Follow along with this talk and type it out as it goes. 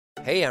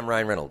Hey, I'm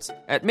Ryan Reynolds.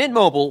 At Mint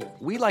Mobile,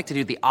 we like to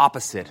do the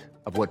opposite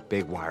of what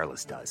Big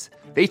Wireless does.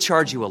 They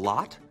charge you a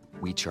lot,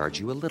 we charge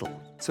you a little.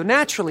 So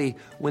naturally,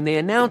 when they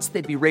announced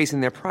they'd be raising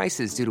their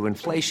prices due to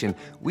inflation,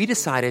 we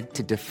decided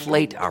to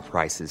deflate our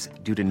prices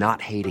due to not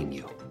hating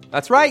you.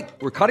 That's right.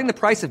 We're cutting the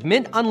price of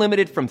Mint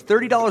Unlimited from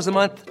 $30 a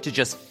month to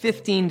just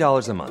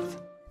 $15 a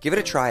month. Give it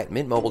a try at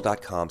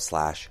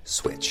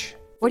mintmobile.com/switch.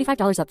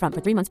 $45 up front for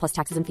 3 months plus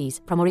taxes and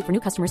fees. Promo rate for new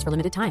customers for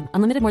limited time.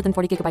 Unlimited more than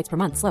 40 gigabytes per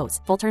month. Slows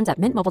full terms at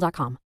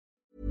mintmobile.com.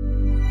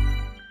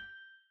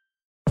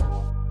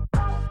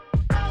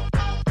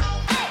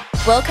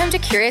 Welcome to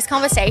Curious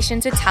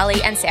Conversations with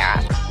Tali and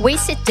Sarah. We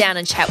sit down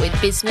and chat with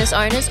business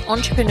owners,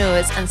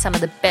 entrepreneurs, and some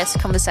of the best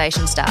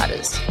conversation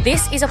starters.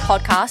 This is a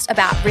podcast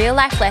about real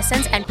life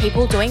lessons and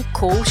people doing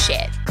cool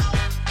shit.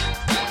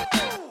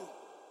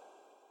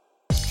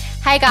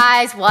 Hey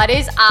guys, what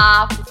is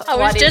up? I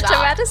was just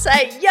about to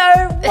say,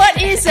 yo, what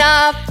is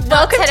up?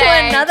 Welcome to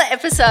another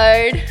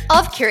episode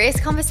of Curious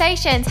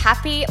Conversations.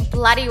 Happy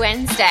bloody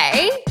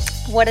Wednesday.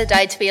 What a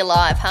day to be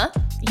alive, huh?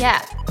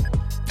 Yeah.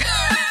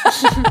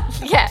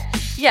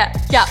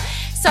 Yeah.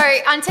 So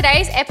on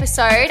today's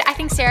episode, I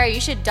think, Sarah, you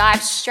should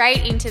dive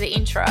straight into the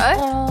intro.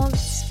 Oh,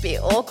 it's a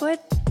bit awkward.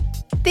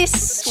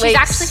 She's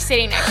actually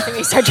sitting next to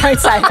me, so don't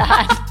say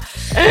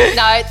that.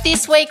 No,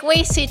 this week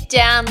we sit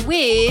down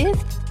with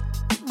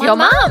your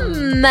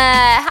mum.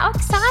 How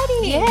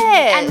exciting.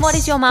 Yes. And what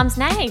is your mum's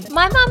name?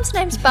 My mum's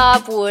name's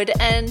Barb Wood,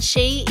 and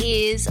she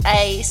is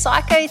a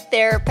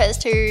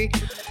psychotherapist who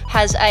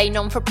has a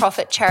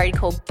non-for-profit charity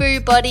called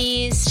Boo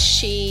Bodies.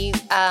 She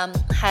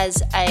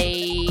has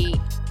a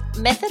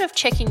method of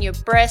checking your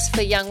breast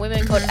for young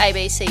women called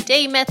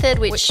ABCD method,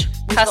 which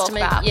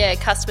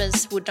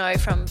customers would know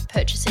from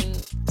purchasing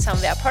some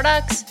of our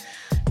products.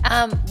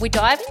 We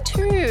dive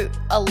into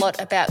a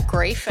lot about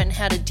grief and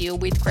how to deal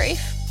with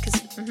grief,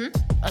 because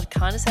I'd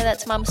kind of say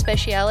that's mum's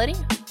speciality.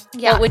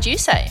 Yeah. What would you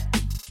say?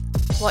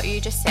 What you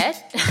just said.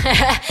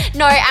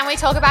 No, and we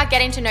talk about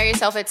getting to know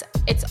yourself. It's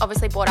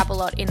obviously brought up a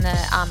lot in the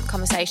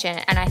conversation,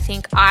 and I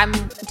think I'm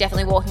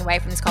definitely walking away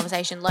from this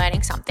conversation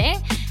learning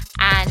something,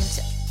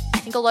 and I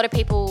think a lot of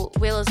people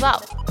will as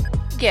well.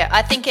 Yeah,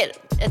 I think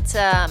it's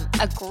a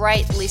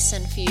great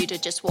listen for you to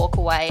just walk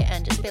away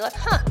and just be like,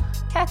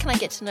 how can I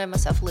get to know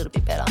myself a little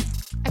bit better?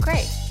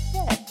 Agree.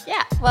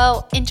 Yeah.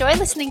 Well, enjoy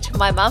listening to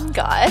my mum,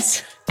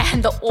 guys.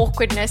 And the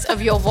awkwardness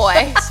of your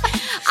voice.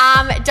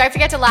 Don't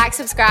forget to like,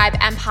 subscribe,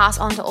 and pass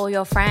on to all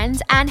your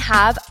friends, and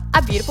have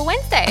a beautiful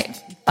Wednesday.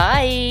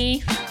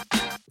 Bye.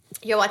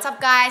 Yo, what's up,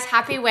 guys?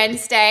 Happy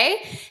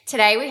Wednesday.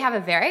 Today we have a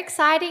very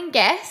exciting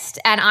guest,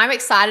 and I'm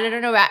excited. I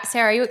don't know about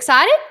Sarah. Are you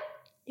excited?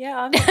 Yeah,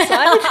 I'm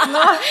excited.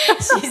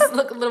 She's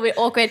looking a little bit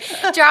awkward.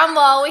 Drum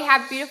roll, we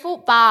have beautiful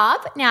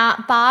Barb. Now,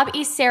 Barb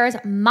is Sarah's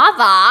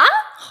mother.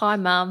 Hi,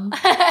 Mum.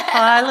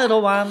 Hi,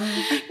 little one.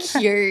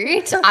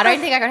 Cute. I don't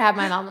think I could have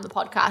my mum on the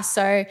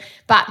podcast,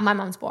 but my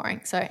mum's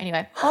boring. So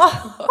anyway,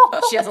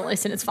 she doesn't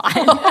listen. It's fine.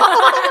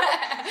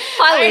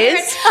 Hi,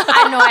 Liz.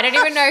 I don't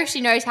even know if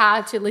she knows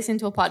how to listen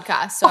to a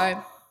podcast,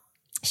 so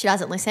she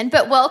doesn't listen.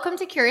 But welcome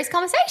to Curious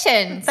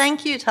Conversations.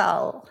 Thank you,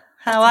 Tal.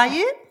 How are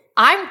you?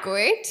 I'm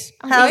good.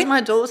 How's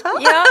my daughter?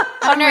 Yeah,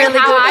 I'm really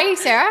good. How are you,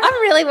 Sarah?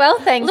 I'm really well,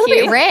 thank you. A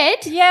little bit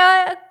red.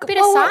 Yeah, a bit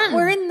of sun.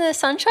 We're in the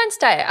sunshine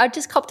state. I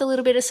just copped a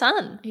little bit of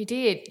sun. You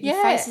did. Yeah.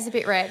 Your face is a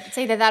bit red. It's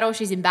either that or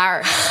she's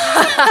embarrassed.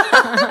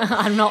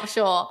 I'm not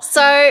sure.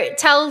 So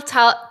tell us,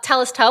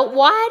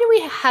 why do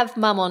we have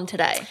Mum on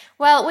today?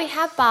 Well, we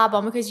have Barb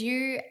on because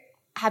you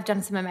have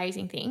done some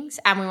amazing things,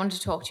 and we wanted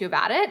to talk to you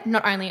about it.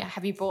 Not only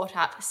have you brought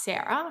up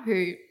Sarah,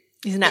 who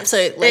is an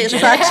absolute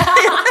legend.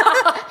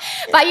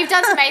 But you've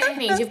done some amazing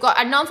things. You've got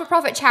a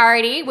non-for-profit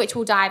charity, which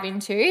we'll dive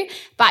into,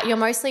 but you're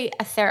mostly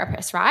a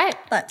therapist, right?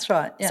 That's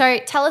right. Yeah. So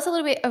tell us a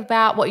little bit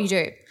about what you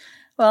do.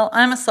 Well,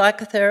 I'm a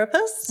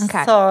psychotherapist.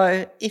 Okay.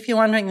 So if you're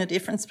wondering the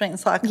difference between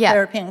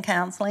psychotherapy and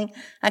counselling,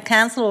 a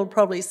counsellor will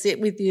probably sit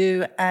with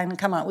you and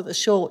come up with a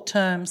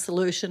short-term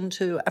solution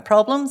to a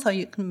problem so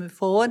you can move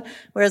forward,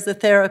 whereas the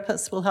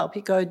therapist will help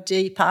you go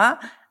deeper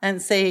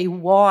and see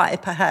why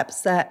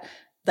perhaps that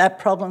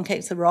problem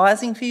keeps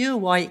arising for you,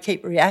 why you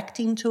keep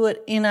reacting to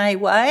it in a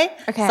way.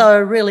 Okay. So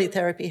really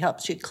therapy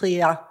helps you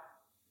clear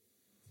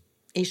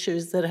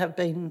issues that have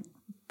been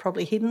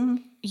probably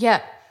hidden.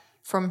 Yeah.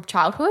 From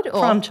childhood?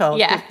 From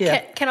childhood,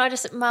 yeah. Can I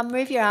just, Mum,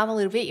 move your arm a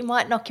little bit? You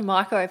might knock your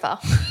mic over.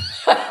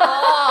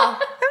 Oh.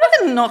 I'm not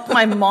going to knock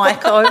my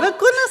mic over.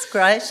 Goodness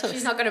gracious.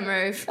 She's not going to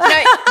move.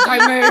 No,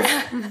 don't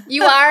move.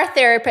 You are a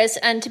therapist,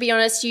 and to be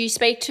honest, you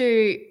speak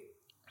to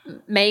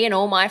me and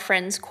all my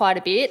friends quite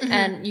a bit,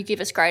 and you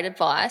give us great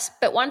advice.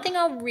 But one thing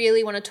I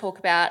really want to talk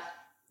about,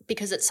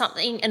 because it's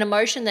an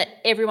emotion that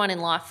everyone in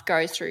life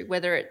goes through,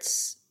 whether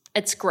it's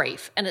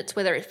grief, and it's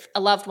whether if a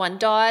loved one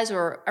dies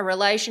or a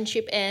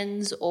relationship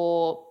ends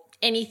or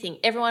anything,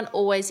 everyone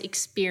always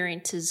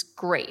experiences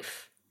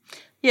grief.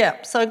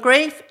 Yeah, so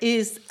grief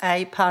is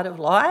a part of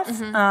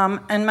life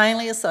and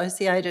mainly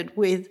associated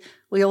with,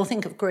 we all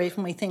think of grief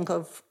and we think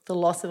of the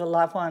loss of a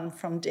loved one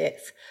from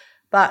death.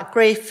 But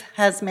grief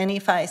has many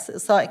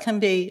faces, so it can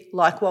be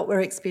like what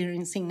we're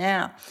experiencing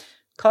now.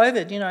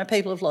 COVID. You know,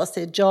 people have lost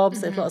their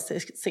jobs, they've lost their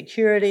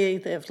security,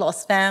 they've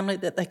lost family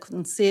that they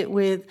couldn't sit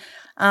with.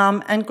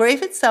 And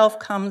grief itself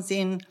comes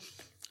in,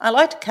 I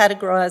like to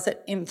categorise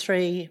it in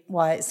 3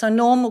 ways. So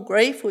normal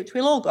grief, which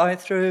we'll all go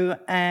through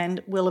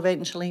and we'll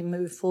eventually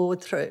move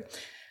forward through.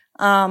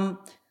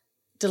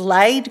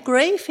 Delayed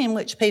grief, in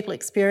which people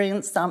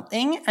experience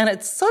something and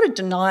it's sort of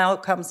denial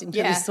comes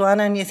into this one,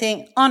 and you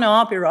think, oh no,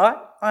 I'll be right,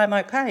 I'm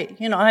okay.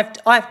 You know,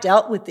 I've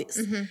dealt with this.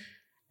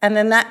 And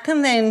then that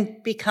can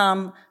then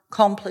become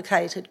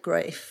complicated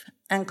grief.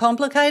 And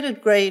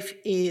complicated grief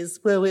is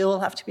where we all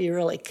have to be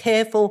really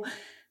careful,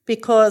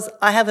 because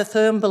I have a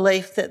firm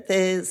belief that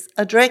there's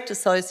a direct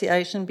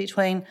association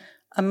between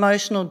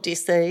emotional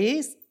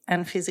disease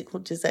and physical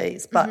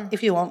disease. But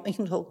if you want, we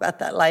can talk about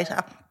that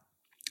later.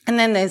 And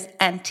then there's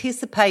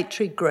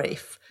anticipatory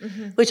grief,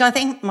 which I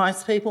think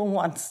most people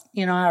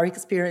are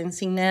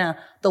experiencing now,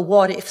 the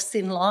what-ifs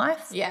in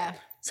life. Yeah.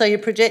 So you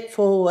project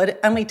forward,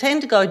 and we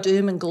tend to go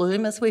doom and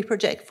gloom as we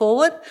project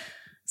forward.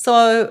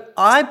 So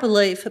I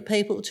believe for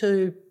people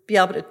to be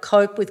able to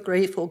cope with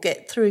grief or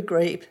get through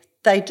grief,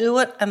 they do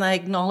it and they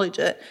acknowledge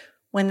it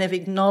when they've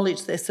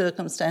acknowledged their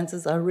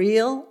circumstances are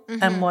real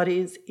and what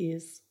is.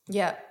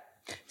 Yeah.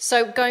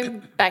 So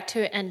going back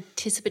to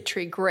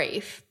anticipatory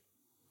grief,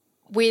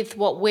 with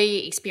what we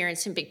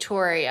experienced in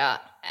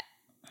Victoria,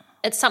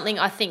 it's something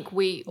I think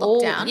we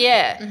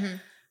Lockdown.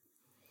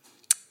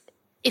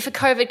 If a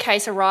COVID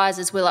case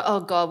arises, we're like,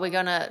 oh God, we're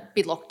going to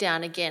be locked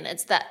down again.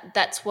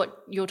 That's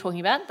what you're talking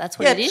about? That's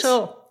what it is? Yeah,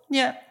 sure.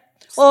 Yeah.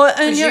 Well,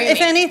 and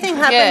if anything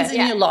happens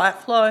in your life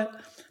flow,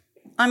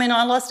 I mean,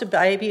 I lost a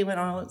baby when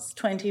I was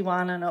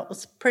 21 and it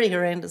was pretty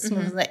horrendous. It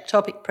was an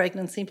ectopic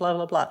pregnancy, blah,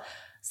 blah, blah.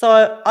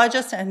 So I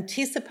just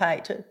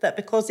anticipated that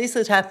because this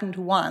had happened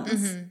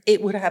once,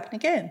 it would happen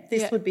again.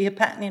 This would be a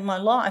pattern in my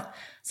life.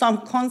 So I'm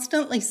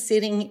constantly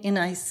sitting in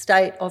a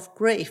state of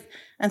grief.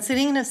 And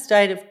sitting in a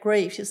state of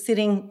grief, you're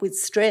sitting with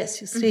stress,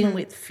 you're sitting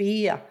with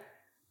fear.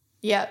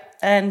 Yeah.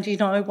 And, you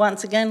know,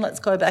 once again, let's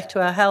go back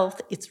to our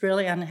health. It's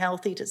really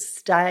unhealthy to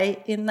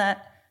stay in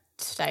that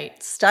state.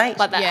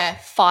 Like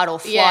that fight or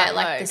flight. Yeah,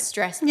 like the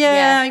stress.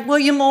 Yeah. Well,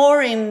 you're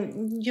more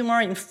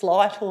in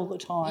flight all the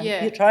time.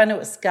 Yeah. You're trying to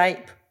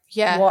escape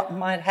what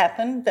might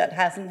happen that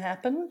hasn't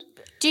happened.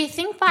 Do you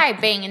think by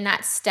being in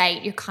that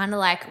state, you're kind of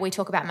like, we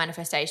talk about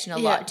manifestation a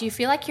lot. Do you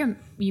feel like you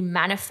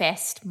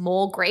manifest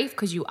more grief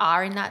because you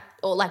are in that,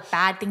 or like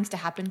bad things to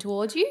happen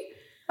towards you?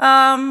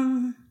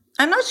 I'm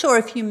not sure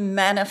if you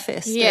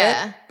manifest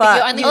it, but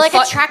you're only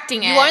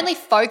attracting it. You only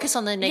focus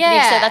on the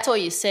negative, so that's all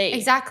you see.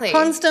 Exactly.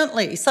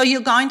 Constantly. So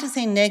you're going to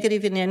see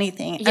negative in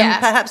anything,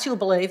 and perhaps you'll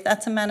believe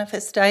that's a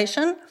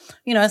manifestation.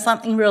 You know,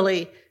 something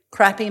really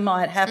crappy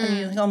might happen.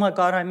 You think, oh my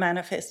God, I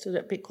manifested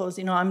it because,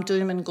 you know, I'm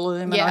doom and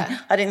gloom and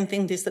I didn't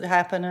think this would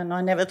happen and I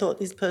never thought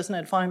this person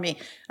had phoned me,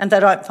 and they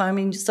don't phone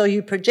me. So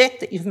you project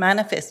that you've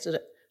manifested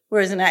it,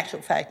 whereas in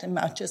actual fact it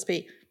might just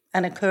be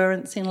an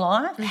occurrence in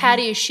life. How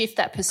do you shift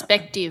that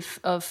perspective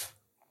of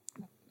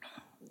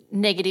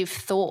negative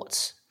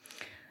thoughts?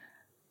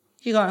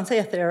 You go and see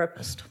a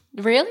therapist.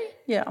 Really?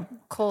 Yeah.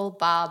 Call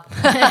Barb.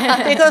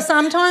 Because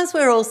sometimes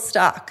we're all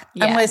stuck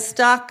and we're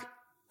stuck,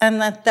 and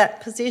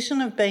that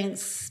position of being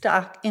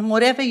stuck in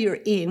whatever you're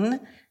in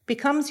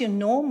becomes your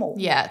normal.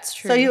 Yeah, it's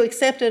true. So you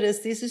accept it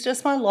as, this is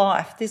just my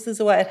life. This is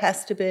the way it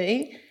has to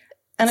be.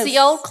 And it's the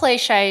old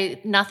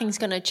cliche, nothing's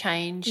going to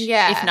change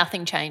if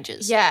nothing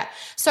changes. Yeah.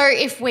 So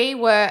if we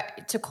were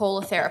to call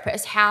a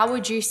therapist, how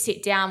would you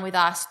sit down with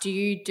us? Do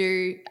you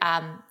do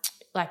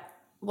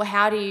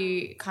how do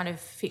you kind of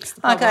fix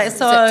the problem? Okay, is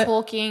so it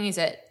talking? Is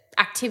it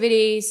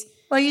activities?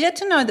 Well, you get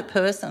to know the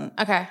person.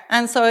 Okay.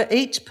 And so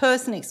each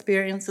person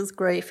experiences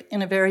grief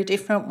in a very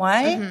different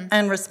way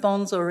and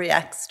responds or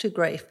reacts to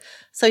grief.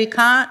 So you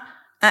can't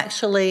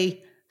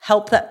actually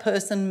help that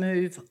person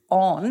move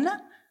on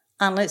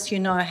unless you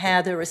know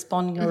how they're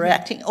responding or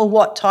reacting, or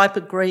what type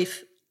of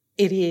grief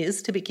it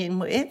is to begin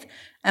with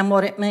and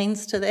what it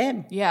means to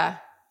them. Yeah.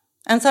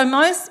 And so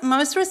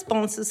most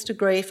responses to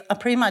grief are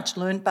pretty much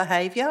learned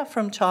behaviour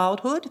from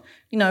childhood.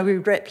 You know, we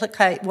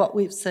replicate what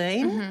we've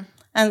seen.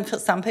 And for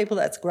some people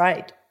that's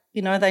great.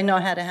 You know, they know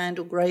how to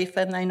handle grief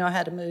and they know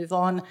how to move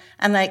on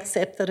and they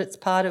accept that it's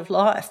part of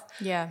life.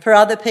 Yeah. For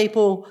other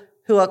people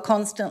who are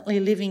constantly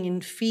living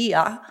in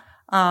fear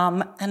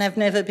and have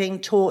never been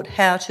taught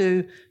how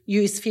to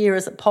use fear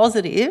as a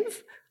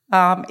positive,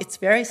 it's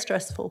very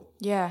stressful.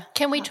 Yeah.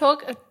 Can we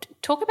talk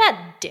about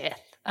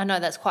death? I know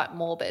that's quite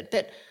morbid,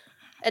 but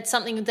it's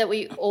something that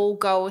we all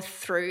go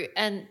through,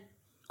 and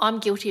I'm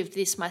guilty of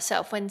this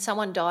myself. When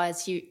someone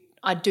dies,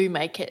 I do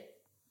make it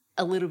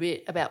a little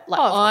bit about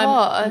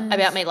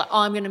about me. Like,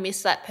 I'm going to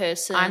miss that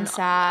person. I'm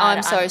sad.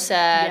 I'm so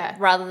sad.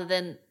 Rather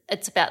than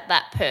it's about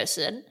that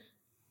person.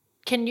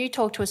 Can you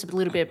talk to us a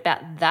little bit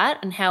about that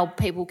and how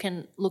people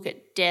can look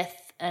at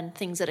death and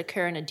things that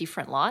occur in a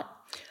different light?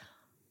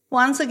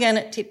 Once again,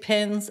 it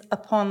depends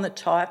upon the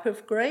type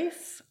of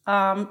grief.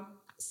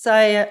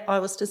 Say I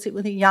was to sit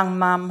with a young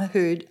mum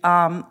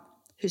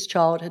whose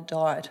child had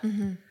died.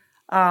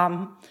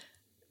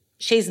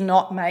 She's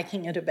not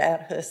making it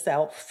about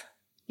herself.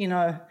 You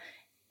know,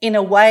 in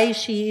a way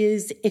she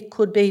is, it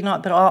could be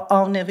not, but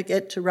I'll never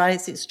get to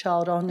raise this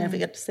child, I'll never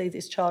get to see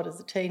this child as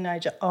a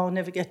teenager, I'll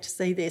never get to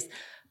see this.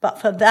 But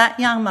for that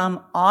young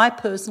mum, I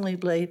personally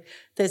believe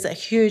there's a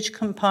huge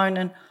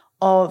component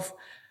of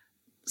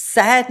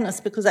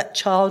sadness because that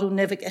child will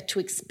never get to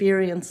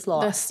experience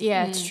life.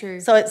 It's true.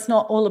 So it's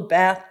not all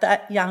about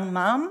that young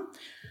mum.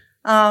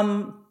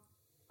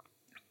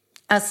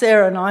 As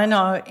Sarah and I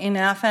know, in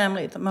our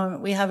family at the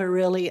moment, we have a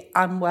really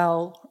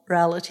unwell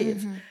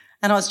relative.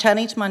 And I was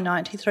chatting to my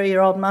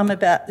 93-year-old mum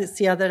about this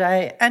the other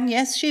day, and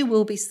yes, she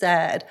will be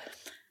sad.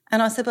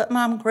 And I said, but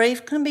Mum,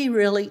 grief can be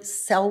really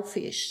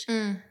selfish.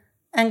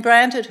 And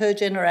granted, her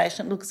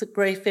generation looks at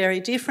grief very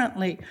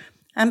differently.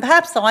 And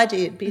perhaps I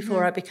did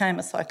before I became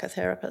a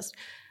psychotherapist.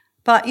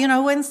 But, you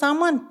know, when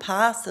someone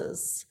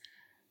passes,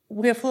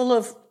 we're full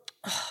of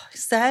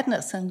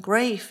sadness and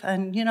grief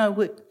and, you know,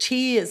 with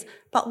tears.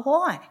 But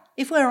why?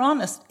 If we're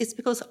honest, it's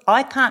because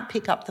I can't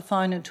pick up the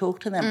phone and talk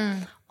to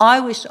them. I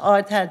wish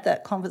I'd had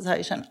that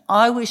conversation.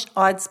 I wish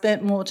I'd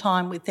spent more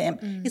time with them.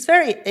 It's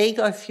very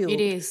ego-fueled. It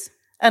is.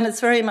 And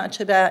it's very much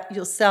about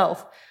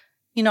yourself.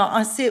 You know,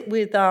 I sit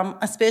with,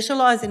 I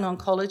specialise in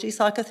oncology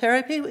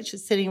psychotherapy, which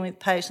is sitting with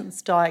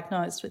patients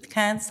diagnosed with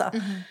cancer.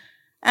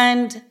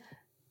 And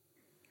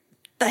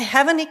they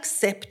have an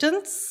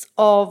acceptance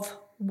of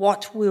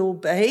what will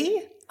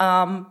be.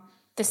 The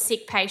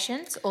sick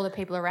patients or the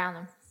people around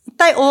them?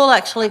 They all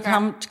actually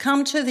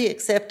come to the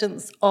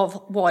acceptance of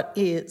what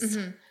is.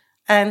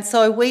 And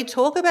so we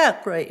talk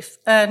about grief.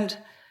 And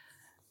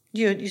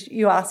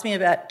you asked me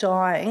about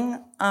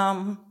dying.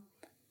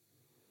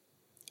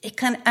 It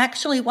can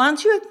actually,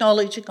 once you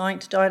acknowledge you're going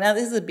to die, now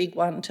this is a big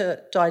one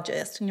to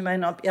digest and you may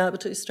not be able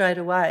to straight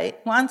away,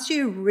 once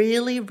you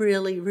really,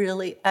 really,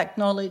 really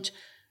acknowledge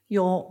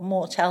your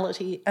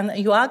mortality and that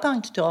you are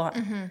going to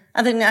die,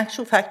 and then in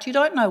actual fact you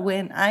don't know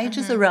when, age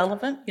is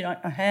irrelevant, you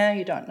don't know how,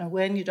 you don't know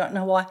when, you don't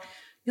know why,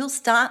 you'll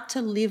start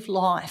to live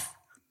life.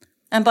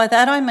 And by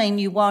that I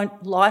mean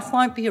life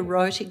won't be a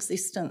rote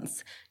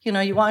existence. You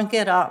know, you won't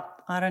get up,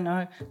 I don't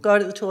know, go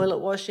to the toilet,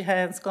 wash your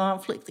hands, go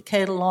and flick the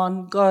kettle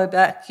on, go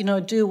back, you know,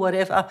 do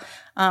whatever,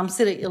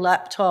 sit at your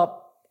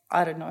laptop,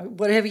 I don't know,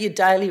 whatever your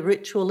daily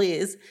ritual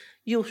is,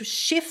 you'll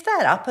shift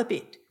that up a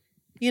bit.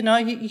 You know,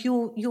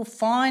 you'll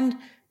find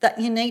that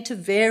you need to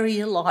vary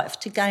your life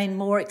to gain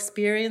more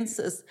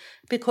experiences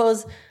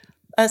because,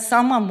 as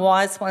someone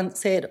wise once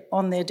said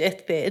on their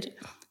deathbed,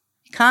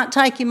 you can't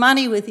take your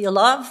money with your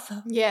love.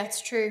 Yeah,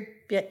 it's true.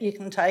 Yet you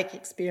can take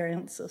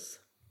experiences.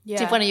 Yeah.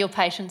 Did one of your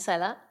patients say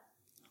that?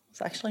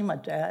 It's actually my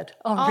dad.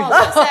 Oh,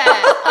 what's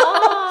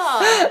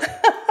that?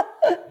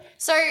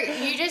 So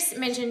you just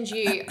mentioned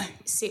you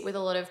sit with a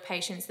lot of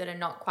patients that are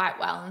not quite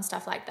well and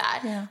stuff like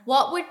that. Yeah.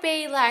 What would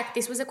be like,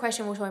 this was a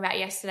question we were talking about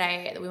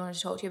yesterday that we wanted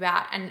to talk to you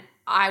about, and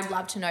I'd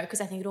love to know because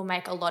I think it'll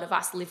make a lot of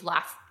us live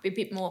life a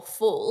bit more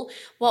full.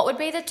 What would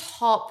be the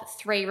top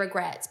 3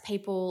 regrets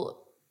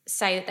people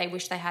say that they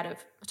wish they had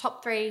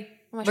top 3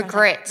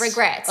 regrets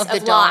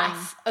of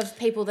life of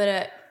people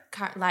that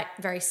are like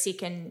very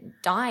sick and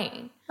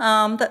dying?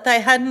 That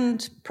they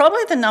hadn't,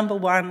 probably the number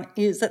one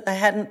is that they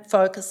hadn't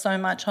focused so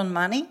much on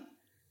money.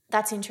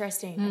 That's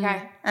interesting.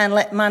 Okay. And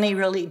let money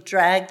really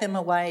drag them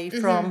away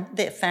from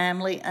their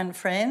family and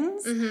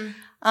friends.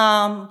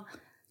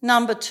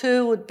 Number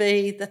 2 would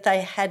be that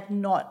they had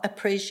not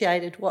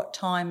appreciated what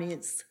time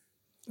is.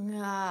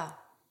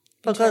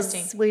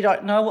 Because we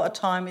don't know what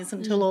time is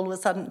until all of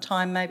a sudden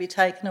time may be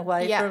taken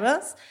away from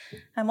us.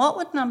 And what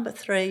would number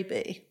 3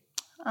 be?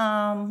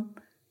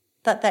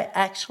 That they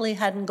actually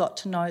hadn't got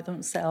to know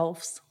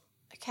themselves.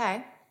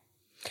 Okay.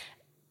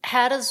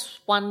 How does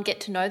one get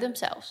to know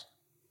themselves?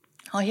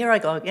 Oh, here I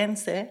go again,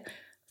 Sarah.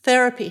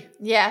 Therapy.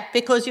 Yeah.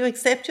 Because you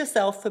accept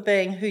yourself for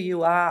being who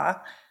you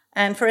are.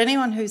 And for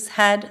anyone who's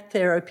had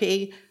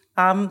therapy,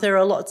 there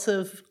are lots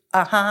of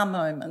aha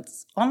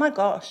moments. Oh, my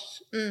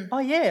gosh. Oh,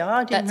 yeah,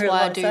 I didn't realise that. That's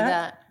why I do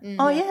that.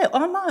 Oh, yeah,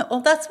 oh, no.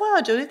 Oh, that's why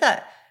I do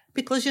that.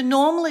 Because your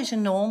normal is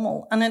your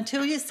normal. And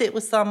until you sit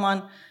with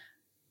someone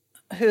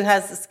who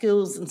has the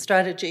skills and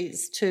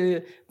strategies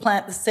to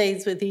plant the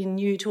seeds within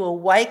you to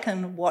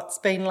awaken what's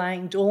been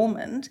laying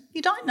dormant,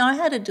 you don't know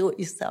how to do it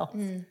yourself.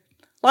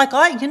 Like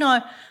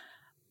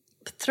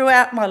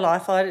throughout my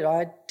life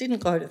I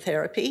didn't go to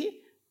therapy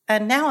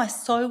and now I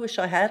so wish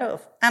I had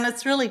of. And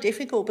it's really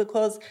difficult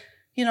because,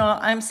 you know,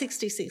 I'm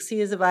 66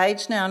 years of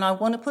age now and I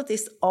want to put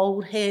this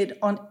old head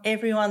on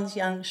everyone's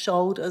young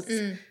shoulders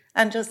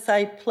and just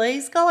say,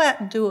 please go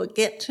out and do it,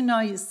 get to know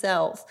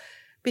yourself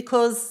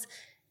because,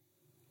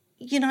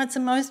 you know, it's the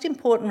most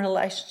important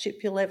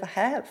relationship you'll ever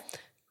have.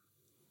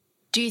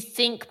 Do you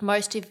think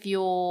most of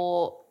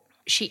your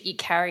shit you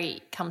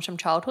carry comes from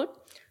childhood?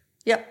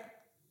 Yep.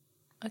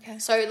 Okay.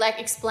 So, like,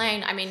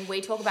 explain, I mean,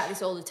 we talk about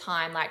this all the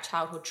time, like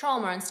childhood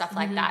trauma and stuff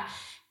like that.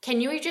 Can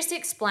you just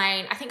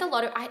explain, I think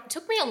it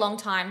took me a long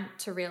time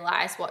to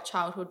realise what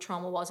childhood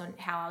trauma was and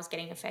how I was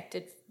getting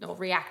affected or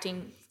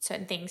reacting to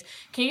certain things.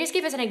 Can you just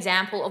give us an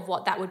example of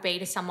what that would be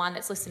to someone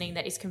that's listening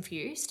that is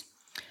confused?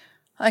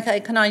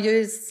 Okay, can I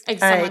use a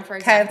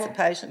cancer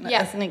patient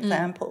as an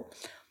example?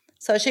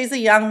 So she's a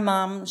young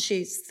mum.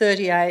 She's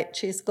 38.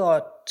 She's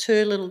got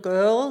 2 little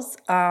girls,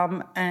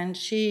 and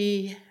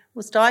she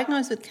was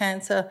diagnosed with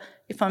cancer,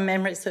 if my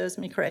memory serves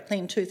me correctly,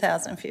 in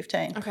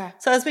 2015. Okay.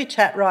 So as we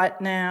chat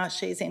right now,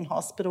 she's in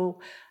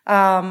hospital.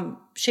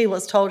 She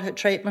was told her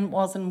treatment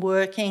wasn't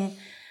working,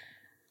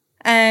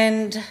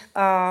 and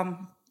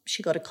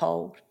she got a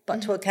cold.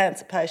 But to a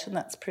cancer patient,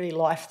 that's pretty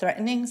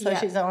life-threatening. So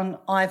she's on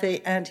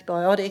IV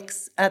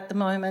antibiotics at the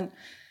moment.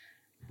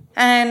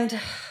 And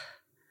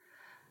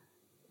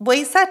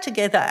we sat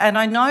together, and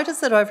I noticed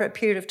that over a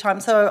period of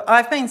time, so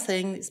I've been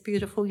seeing this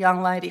beautiful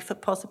young lady for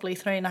possibly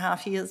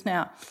 3.5 years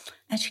now,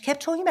 and she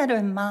kept talking about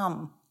her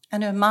mum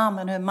and her mum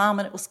and her mum,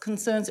 and it was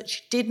concerns that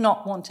she did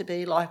not want to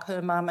be like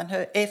her mum and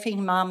her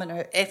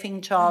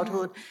effing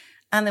childhood,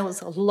 and there was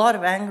a lot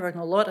of anger and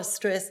a lot of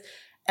stress.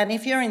 And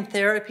if you're in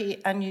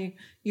therapy and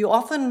you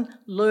often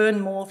learn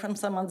more from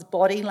someone's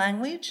body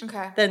language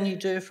than you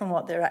do from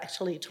what they're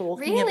actually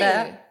talking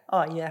about.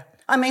 Oh, yeah.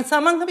 I mean,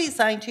 someone could be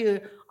saying to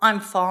you, I'm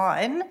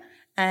fine.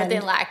 And but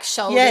they're like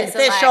shoulders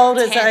their are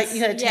shoulders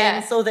tense. are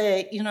tense, or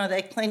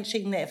they're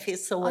clenching their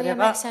fists or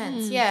whatever. Oh, yeah, makes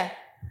sense. Yeah.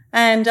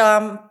 And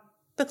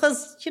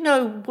because,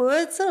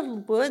 words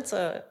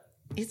are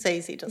it's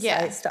easy to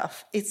say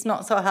stuff. It's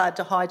not so hard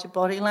to hide your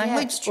body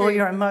language or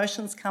your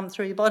emotions come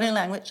through your body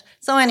language.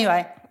 So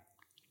anyway,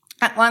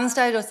 at one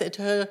stage I said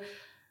to her,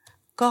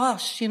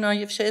 gosh,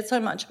 you've shared so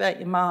much about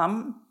your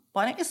mum.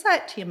 Why don't you say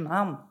it to your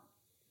mum?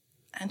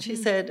 And she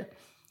said,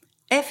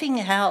 effing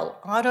hell,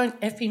 I don't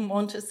effing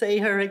want to see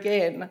her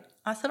again.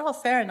 I said, oh,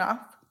 fair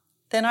enough.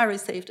 Then I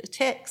received a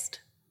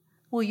text,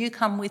 will you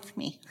come with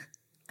me?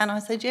 And I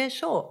said, yeah,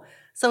 sure.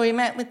 So we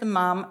met with the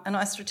mum, and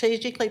I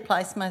strategically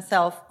placed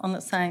myself on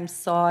the same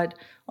side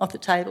of the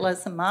table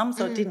as the mum,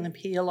 so it didn't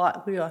appear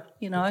like we were,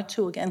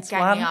 2 against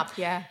one. Ganging up,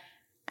 yeah.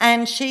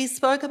 And she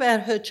spoke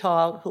about her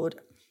childhood.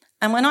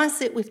 And when I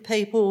sit with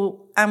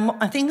people, and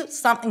I think it's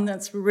something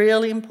that's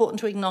really important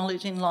to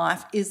acknowledge in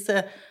life, is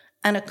that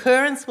an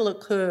occurrence will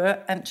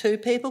occur and 2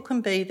 people can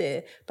be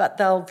there, but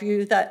they'll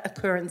view that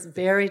occurrence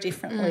very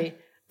differently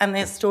and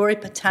their story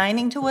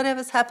pertaining to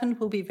whatever's happened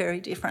will be very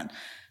different.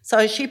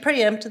 So she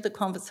preempted the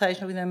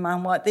conversation with her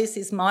mum, like, this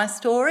is my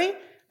story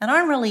and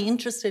I'm really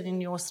interested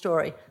in your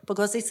story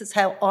because this is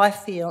how I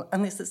feel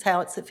and this is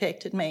how it's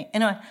affected me.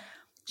 Anyway,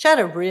 she had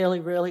a really,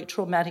 really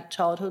traumatic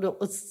childhood.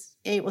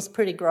 It was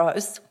pretty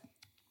gross.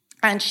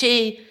 And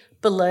she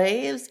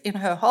believes in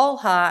her whole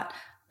heart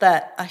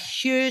that a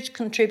huge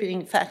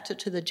contributing factor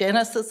to the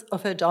genesis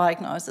of her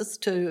diagnosis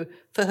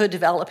for her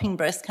developing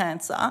breast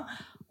cancer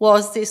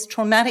was this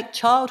traumatic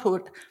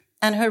childhood,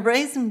 and her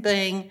reason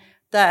being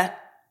that,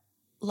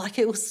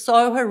 it was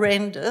so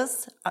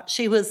horrendous.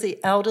 She was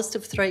the eldest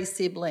of 3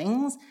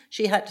 siblings.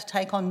 She had to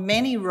take on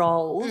many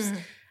roles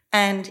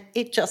and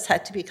it just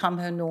had to become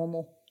her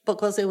normal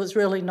because there was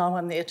really no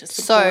one there to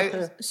support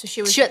her. So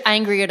she was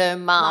angry at her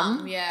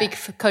mum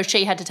because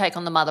she had to take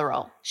on the mother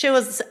role. She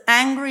was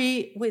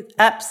angry with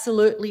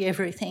absolutely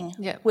everything,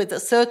 with the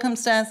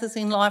circumstances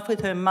in life, with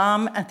her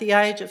mum at the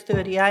age of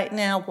 38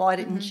 now. Why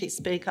didn't she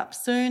speak up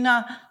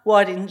sooner?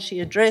 Why didn't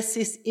she address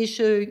this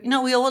issue?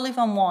 We all live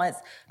on whys,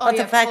 but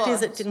the fact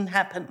is it didn't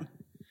happen.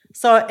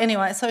 So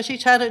anyway, she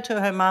chatted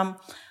to her mum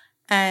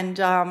and,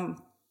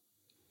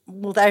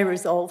 they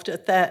resolved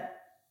it that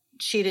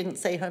she didn't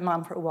see her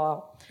mum for a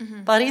while.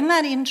 But in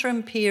that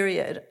interim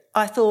period,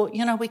 I thought,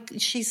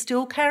 she's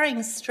still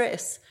carrying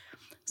stress.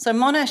 So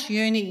Monash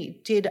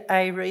Uni did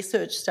a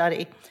research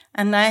study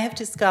and they have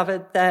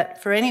discovered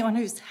that for anyone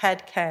who's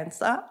had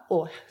cancer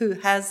or who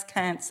has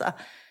cancer,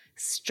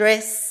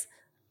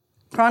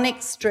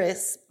 chronic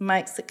stress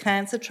makes the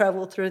cancer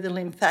travel through the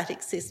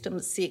lymphatic system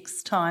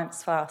 6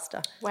 times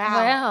faster.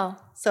 Wow.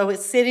 So we're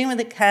sitting with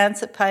a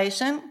cancer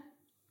patient.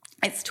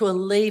 It's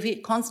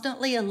to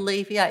constantly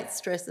alleviate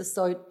stresses,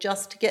 so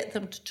just to get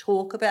them to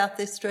talk about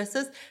their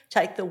stresses,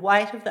 take the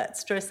weight of that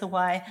stress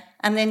away,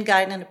 and then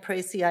gain an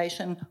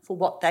appreciation for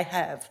what they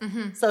have,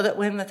 so that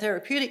when the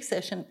therapeutic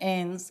session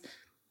ends,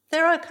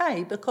 they're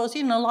okay because,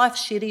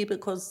 life's shitty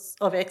because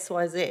of X,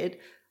 Y, Z,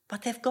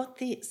 but they've got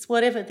this,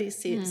 whatever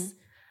this is.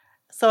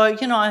 So,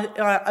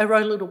 I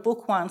wrote a little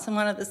book once, and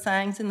one of the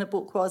sayings in the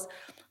book was,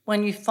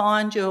 when you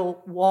find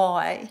your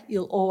why,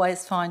 you'll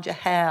always find your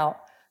how.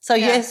 So,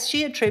 yes,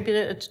 she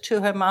attributed it to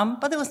her mum,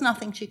 but there was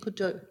nothing she could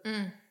do.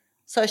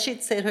 So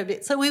she'd said her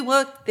bit. So we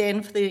worked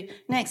then for the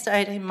next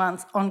 18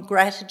 months on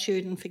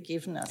gratitude and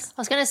forgiveness. I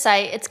was going to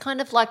say it's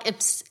kind of like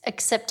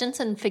acceptance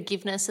and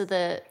forgiveness are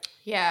the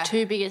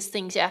 2 biggest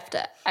things you have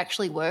to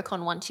actually work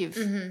on once you've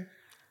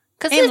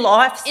Because in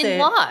life,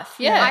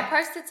 I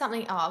posted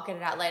something, I'll get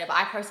it out later, but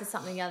I posted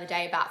something the other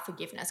day about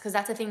forgiveness because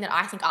that's a thing that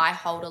I think I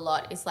hold a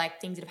lot is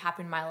things that have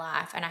happened in my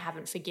life and I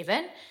haven't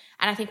forgiven.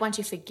 And I think once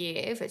you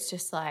forgive, it's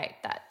just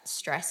that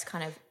stress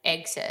kind of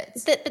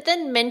exits. But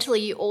then mentally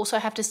you also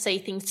have to see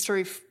things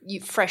through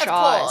fresh eyes.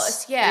 Of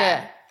course,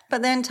 yeah.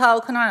 But then,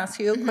 Tal, can I ask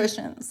you a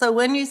question? So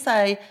when you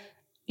say,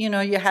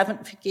 you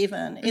haven't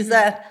forgiven, is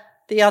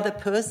that the other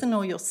person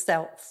or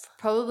yourself?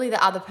 Probably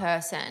the other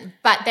person.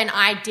 But then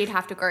I did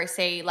have to go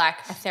see like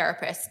a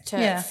therapist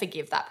to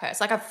forgive that person.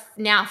 Like I've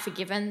now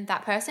forgiven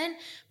that person,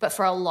 but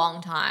for a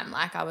long time,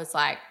 like I was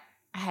like,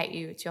 I hate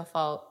you, it's your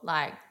fault.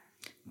 Like,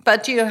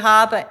 but do you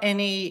harbour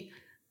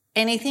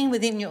anything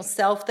within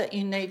yourself that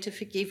you need to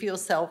forgive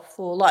yourself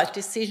for, like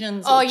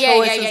decisions or choices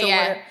or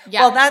whatever?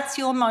 Yeah. Well, that's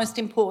your most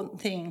important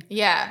thing.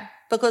 Yeah.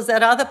 Because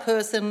that other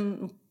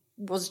person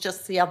was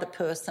just the other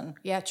person.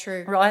 Yeah,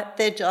 true. Right?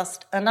 They're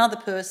just another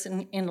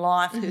person in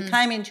life who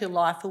came into your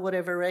life for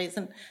whatever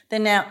reason. They're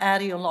now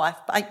out of your life,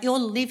 but you're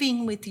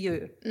living with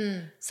you.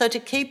 So to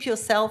keep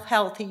yourself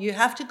healthy, you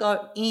have to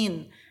go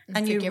in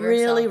and you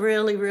really,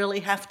 really,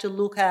 really have to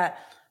look at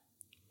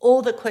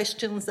all the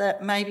questions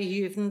that maybe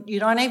you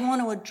don't even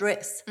want to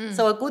address.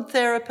 So a good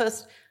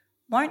therapist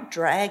won't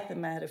drag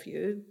them out of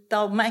you.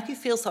 They'll make you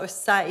feel so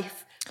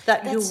safe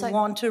that you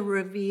want to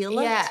reveal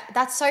it. Yeah,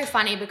 that's so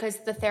funny because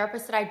the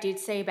therapist that I did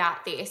see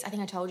about this, I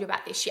think I told you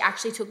about this, she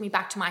actually took me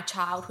back to my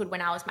childhood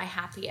when I was my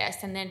happiest,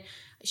 and then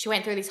she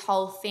went through this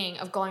whole thing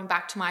of going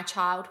back to my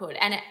childhood,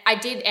 and I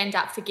did end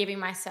up forgiving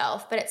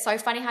myself, but it's so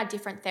funny how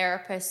different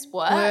therapists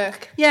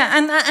work. Yeah,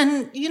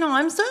 and you know,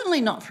 I'm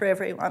certainly not for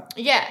everyone.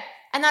 Yeah,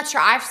 and that's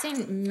true. I've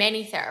seen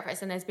many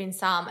therapists, and there's been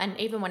some, and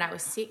even when I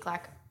was sick,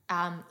 like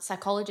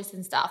psychologists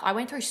and stuff, I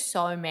went through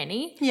so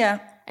many.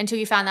 Yeah. Until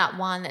you found that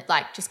one that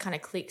like just kind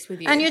of clicks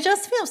with you. And you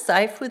just feel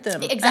safe with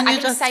them. Exactly. I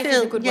think safe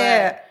is a good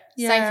word.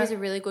 Yeah. Safe is a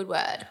really good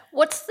word.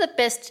 What's the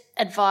best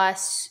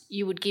advice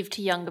you would give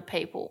to younger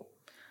people?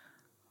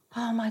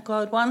 Oh, my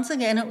God. Once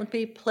again, it would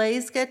be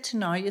please get to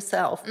know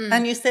yourself.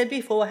 And you said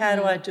before, how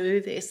do I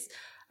do this?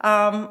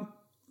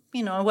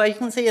 You know, well, you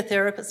can see a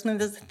therapist, and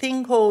there's a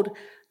thing called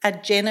a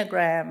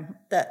genogram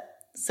that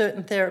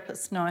certain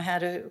therapists know how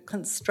to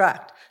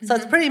construct. So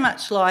it's pretty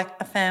much like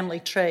a family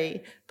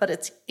tree, but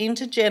it's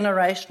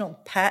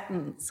intergenerational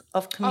patterns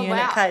of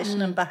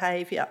communication and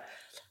behaviour.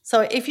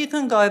 So if you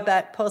can go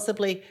back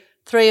possibly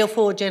 3 or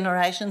 4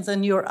 generations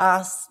and you're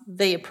asked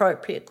the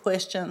appropriate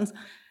questions,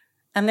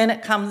 and then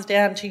it comes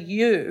down to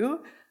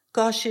you,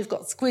 gosh, you've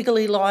got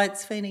squiggly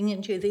lines feeding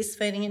into you, this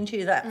feeding into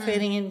you, that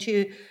feeding into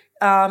you,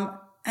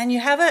 and you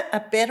have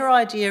a better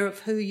idea of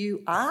who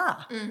you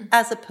are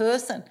as a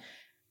person.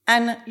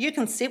 And you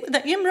can sit with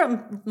that.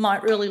 You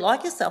might really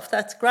like yourself.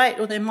 That's great.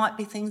 Or there might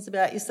be things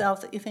about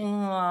yourself that you think,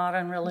 oh, I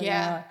don't really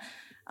know.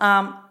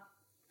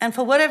 And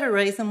for whatever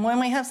reason, when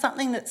we have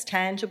something that's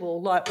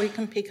tangible, like we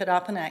can pick it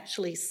up and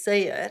actually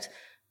see it,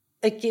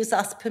 it gives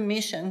us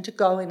permission to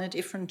go in a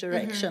different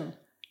direction.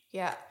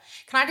 Yeah.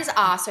 Can I just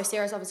ask, so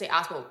Sarah's obviously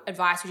asked, what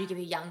advice would you give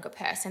a younger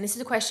person? This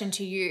is a question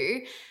to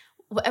you.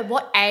 At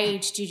what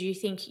age did you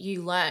think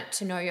you learnt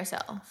to know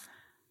yourself?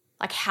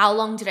 Like how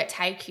long did it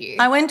take you?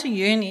 I went to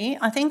uni.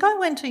 I think I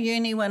went to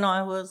uni when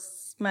I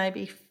was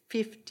maybe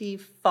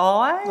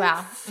 55.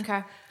 Wow, okay.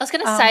 I was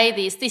going to say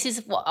this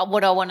is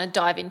what I want to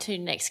dive into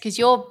next, because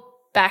your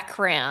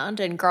background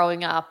and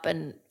growing up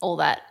and all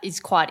that is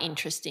quite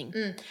interesting.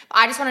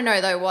 I just want to know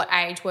though, what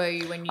age were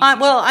you when you...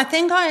 Well, I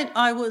think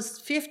I was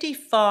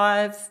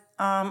 55.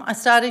 I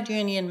started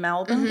uni in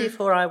Melbourne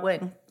before I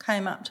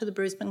came up to the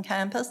Brisbane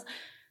campus,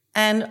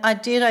 and I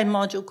did a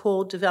module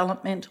called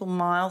Developmental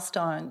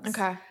Milestones.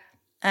 Okay.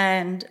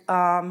 And,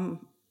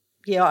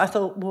 I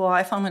thought, well,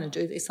 if I'm going to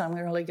do this, I'm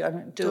really going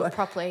to do it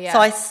properly, yeah. So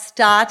I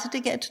started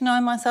to get to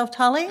know myself,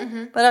 Tully,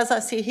 but as I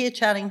sit here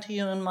chatting to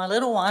you and my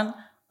little one,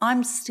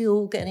 I'm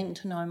still getting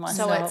to know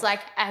myself. So it's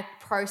like a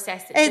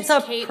process that it's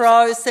just a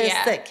process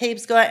that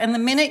keeps going. And the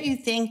minute you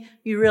think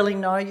you really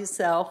know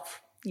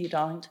yourself, you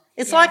don't.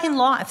 It's like in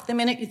life. The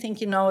minute you think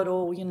you know it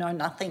all, you know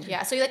nothing.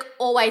 Yeah, so you're like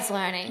always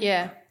learning.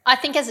 Yeah. I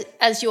think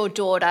as your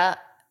daughter,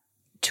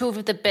 2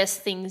 of the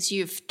best things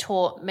you've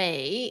taught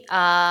me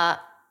are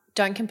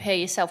don't compare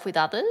yourself with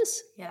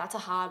others. Yeah, that's a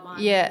hard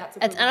one. Yeah, that's a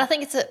good and I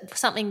think it's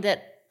something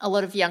that a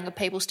lot of younger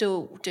people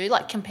still do,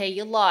 like compare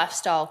your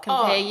lifestyle,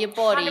 compare your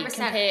body, 100%.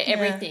 compare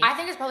everything. I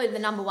think it's probably the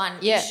number one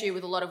issue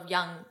with a lot of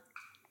young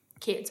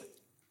kids.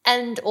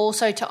 And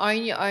also to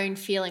own your own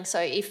feelings. So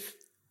if,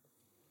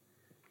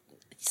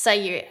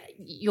 say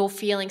you're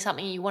feeling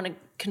something, you want to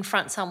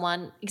confront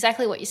someone,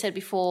 exactly what you said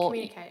before,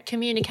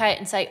 communicate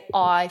and say,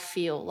 I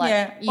feel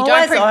like you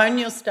always own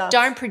your stuff.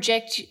 Don't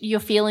project your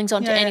feelings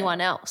onto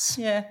anyone else.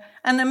 Yeah.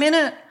 And the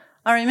minute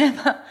I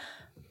remember,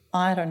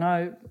 I don't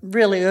know,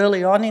 really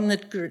early on in the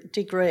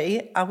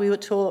degree, we were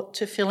taught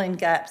to fill in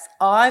gaps.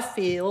 I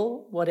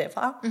feel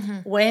whatever,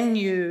 when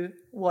you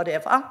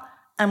whatever,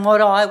 and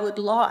what I would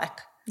like.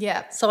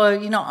 Yeah. So,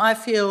 you know, I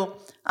feel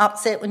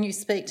upset when you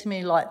speak to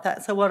me like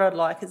that. So what I'd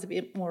like is a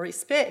bit more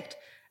respect.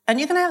 And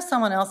you can have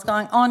someone else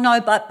going, oh, no,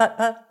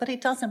 but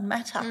it doesn't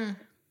matter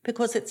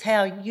because it's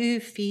how you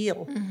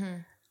feel.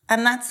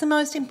 And that's the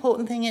most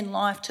important thing in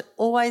life, to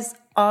always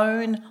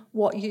own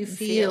what you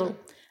feel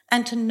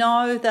and to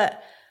know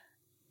that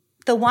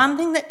the one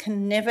thing that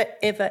can never,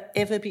 ever,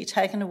 ever be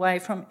taken away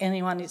from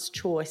anyone is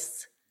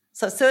choice.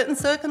 So certain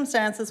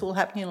circumstances will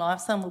happen in your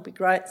life. Some will be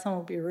great, some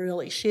will be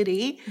really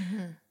shitty.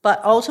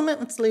 But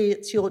ultimately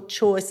it's your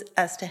choice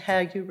as to how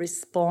you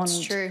respond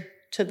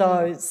to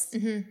those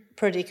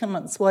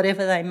predicaments,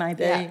 whatever they may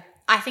be. Yeah.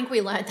 I think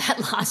we learned that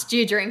last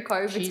year during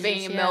COVID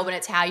being in Melbourne.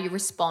 It's how you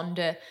respond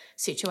to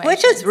situations.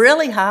 Which is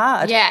really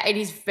hard. Yeah, it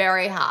is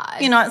very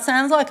hard. You know, it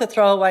sounds like a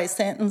throwaway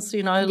sentence,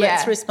 you know,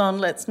 let's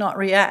respond, let's not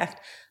react.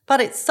 But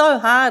it's so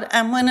hard,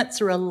 and when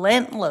it's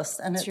relentless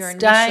and it's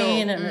day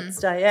in and it's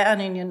day out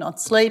and you're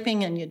not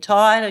sleeping and you're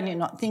tired and you're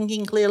not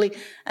thinking clearly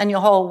and your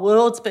whole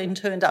world's been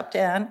turned up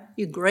down,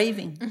 you're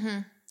grieving. Mm-hmm.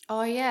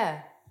 Oh,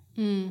 yeah.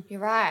 You're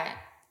right.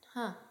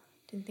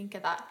 Didn't think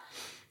of that.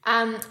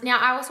 Now,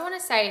 I also want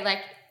to say, like,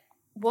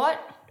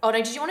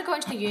 did you want to go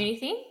into the uni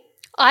thing?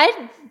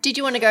 Did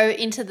you want to go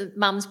into the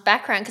mum's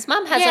background? Because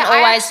mum hasn't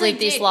always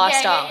lived this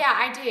lifestyle. Yeah,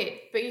 I did.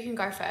 But you can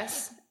go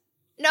first.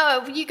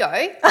 No, you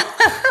go.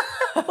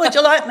 Would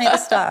you like me to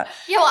start?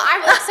 Yeah, well, I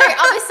will. So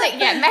obviously,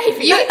 yeah,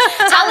 maybe.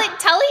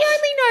 Tully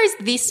only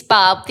knows this,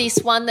 Barb, this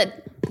one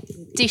that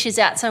dishes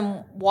out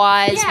some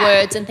wise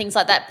words and things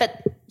like that.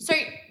 But so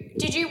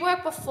did you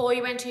work before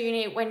you went to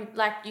uni when,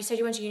 like, you said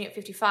you went to uni at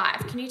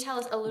 55? Can you tell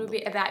us a little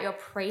bit about your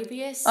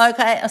previous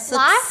a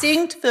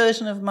succinct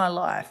version of my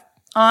life.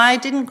 I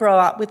didn't grow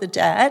up with a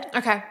dad.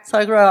 Okay. So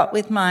I grew up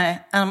with my,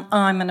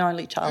 I'm an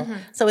only child,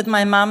 so with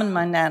my mum and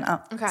my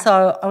nana. Okay.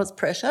 So I was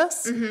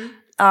precious.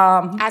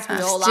 As we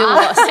all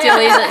are. Still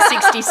is at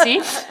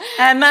 66.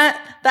 And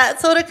that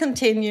sort of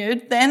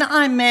continued. Then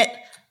I met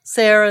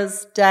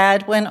Sarah's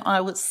dad when I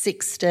was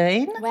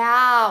 16.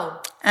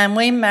 Wow. And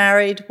we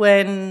married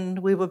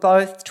when we were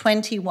both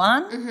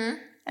 21.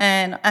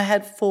 And I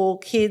had 4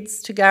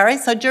 kids to Gary.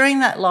 So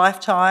during that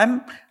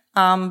lifetime,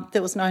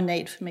 there was no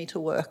need for me to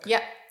work.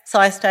 Yep. So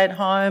I stayed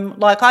home.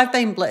 Like, I've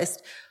been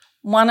blessed.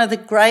 One of the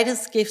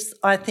greatest gifts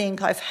I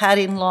think I've had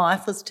in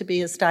life was to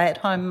be a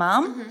stay-at-home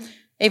mum,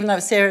 even though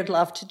Sarah'd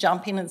love to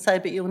jump in and say,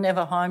 but you're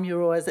never home,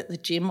 you're always at the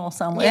gym or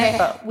somewhere,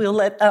 but we'll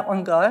let that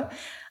one go.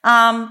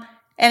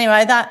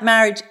 Anyway, that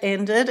marriage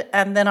ended,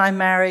 and then I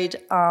married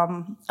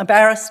a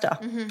barrister.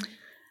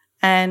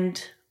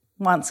 And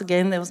once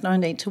again, there was no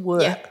need to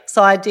work. Yeah.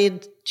 So I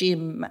did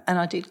gym and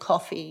I did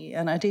coffee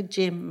and I did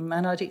gym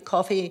and I did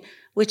coffee,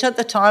 which at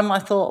the time I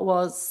thought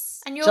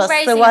was and you're just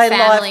raising the way a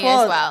family life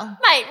was. as well.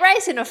 Mate,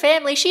 raising a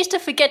family. She used to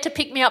forget to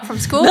pick me up from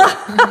school.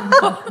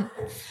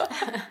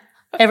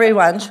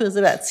 Everyone, she was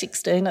about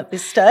 16 at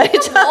this stage.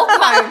 Barb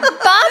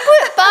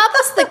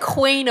was the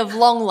queen of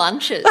long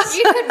lunches.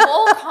 You could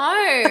walk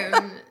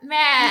home,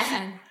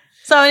 man.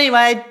 So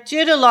anyway,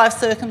 due to life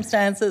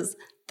circumstances,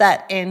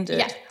 that ended.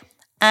 Yeah.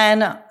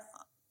 And,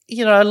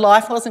 you know,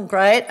 life wasn't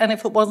great, and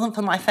if it wasn't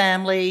for my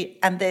family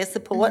and their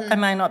support, I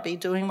may not be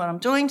doing what I'm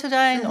doing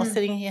today or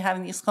sitting here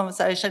having this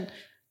conversation,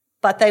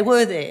 but they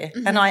were there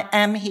and I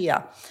am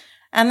here.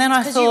 And then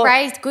I thought... Because you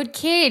raised good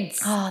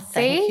kids. Oh,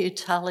 thank you,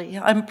 Tully.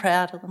 I'm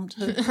proud of them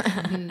too.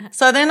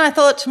 So then I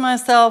thought to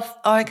myself,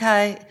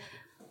 okay,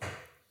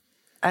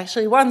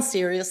 actually one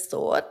serious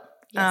thought,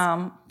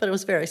 but it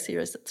was very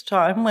serious at the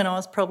time when I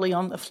was probably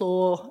on the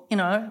floor, you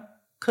know,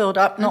 curled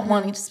up, not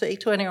wanting to speak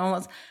to anyone,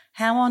 was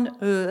how on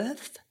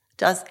earth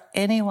does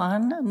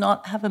anyone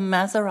not have a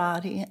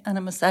Maserati and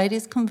a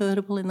Mercedes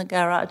convertible in the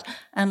garage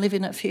and live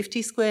in a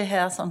 50-square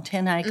house on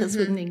 10 acres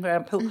with an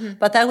in-ground pool?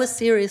 But they were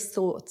serious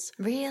thoughts.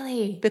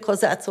 Really?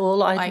 Because that's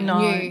all I'd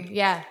known. Knew,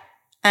 yeah.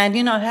 And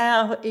you know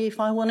how if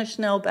I want a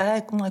Chanel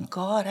bag, oh, my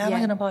God, how am I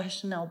going to buy a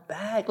Chanel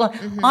bag? Like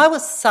I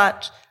was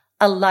such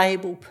a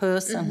label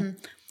person.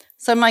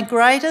 So my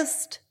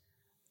greatest,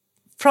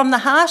 from the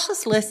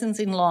harshest lessons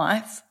in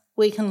life,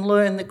 we can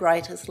learn the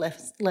greatest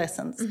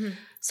lessons.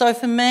 So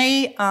for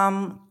me,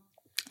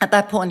 at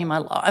that point in my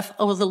life,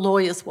 I was a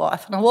lawyer's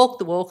wife and I walked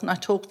the walk and I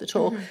talked the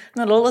talk and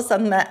then all of a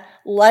sudden that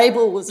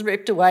label was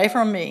ripped away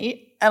from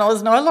me and I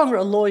was no longer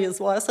a lawyer's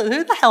wife. So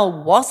who the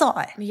hell was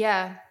I?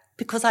 Yeah.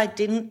 Because I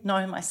didn't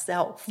know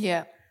myself.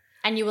 Yeah.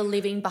 And you were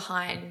living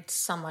behind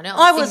someone else.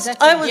 I was.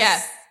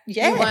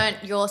 You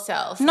weren't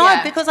yourself.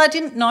 No, because I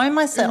didn't know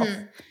myself.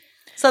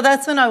 So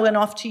that's when I went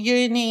off to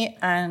uni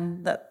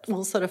and that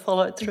all sort of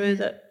followed through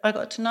that I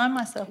got to know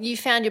myself. You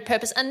found your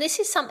purpose. And this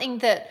is something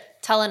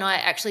that Tal and I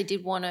actually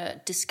did want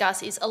to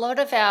discuss is a lot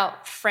of our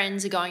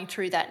friends are going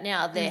through that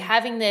now. They're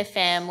having their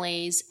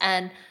families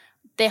and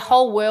their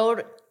whole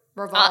world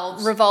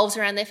revolves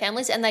around their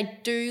families and they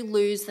do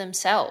lose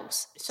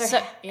themselves. So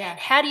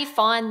how do you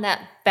find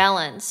that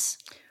balance?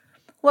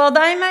 Well,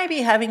 they may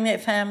be having their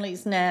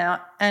families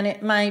now and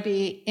it may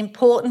be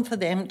important for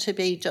them to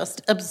be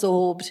just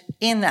absorbed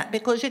in that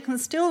because you can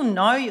still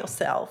know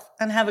yourself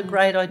and have a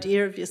great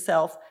idea of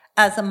yourself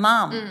as a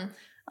mum.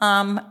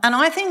 And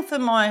I think for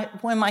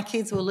when my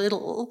kids were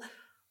little,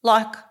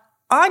 like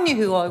I knew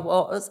who I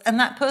was and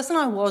that person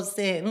I was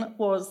then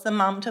was the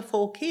mum to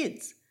 4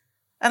 kids.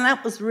 And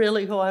that was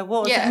really who I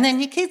was. Yeah. And then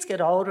your kids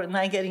get older and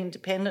they get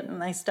independent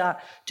and they start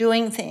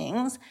doing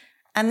things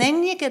and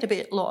then you get a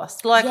bit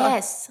lost. Like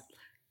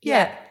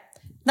Yeah.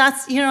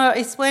 That's, you know,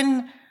 it's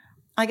when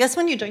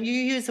you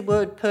use the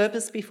word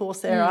purpose before,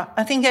 Sarah.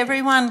 I think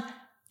everyone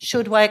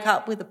should wake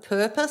up with a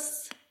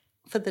purpose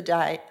for the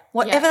day.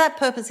 Whatever that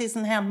purpose is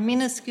and how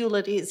minuscule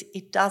it is,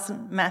 it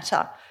doesn't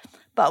matter.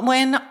 But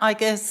when I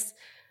guess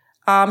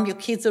Your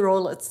kids are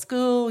all at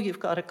school, you've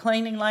got a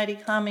cleaning lady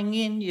coming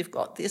in, you've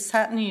got this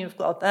happening, you've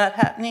got that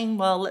happening.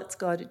 Well, let's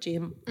go to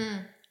gym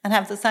and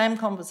have the same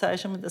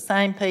conversation with the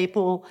same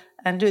people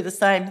and do the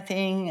same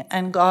thing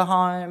and go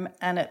home.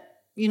 And,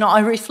 I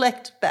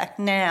reflect back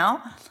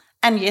now,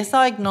 and yes,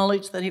 I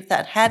acknowledge that if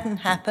that hadn't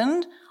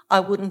happened, I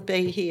wouldn't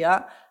be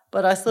here.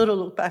 But I sort of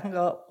look back and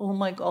go, oh,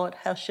 my God,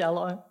 how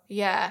shallow.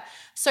 Yeah.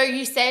 So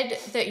you said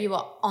that you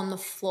were on the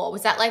floor.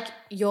 Was that like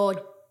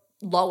your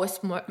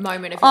lowest moment of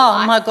your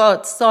life? Oh, my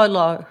God, so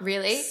low.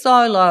 Really?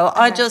 So low. Okay.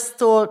 I just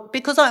thought,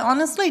 because I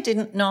honestly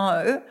didn't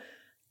know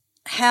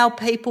how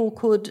people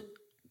could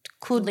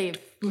live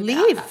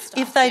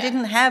if they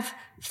didn't have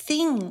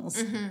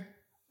things,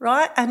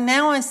 right? And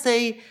now I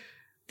see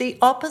the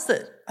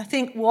opposite. I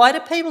think, why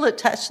do people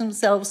attach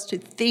themselves to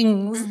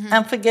things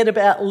and forget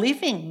about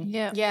living?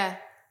 Yeah. Yeah.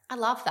 I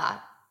love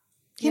that.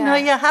 You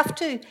have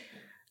to,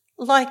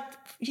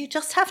 you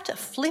just have to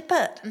flip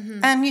it.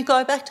 And you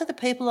go back to the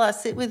people I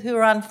sit with who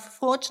are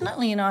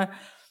unfortunately,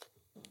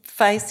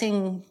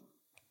 facing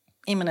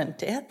imminent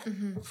death,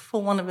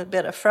 for want of a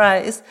better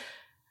phrase.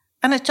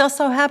 And it just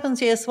so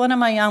happens, yes, one of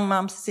my young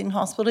mums is in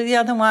hospital. The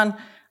other one,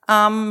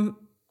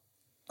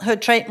 her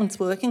treatment's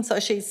working, so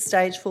she's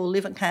stage 4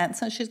 liver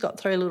cancer. She's got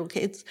 3 little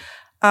kids.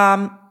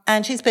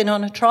 And she's been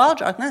on a trial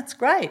drug, and that's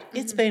great.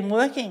 It's been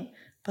working.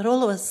 But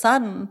all of a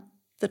sudden,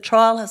 the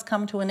trial has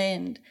come to an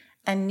end.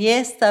 And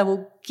yes, they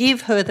will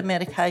give her the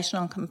medication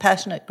on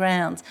compassionate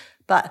grounds,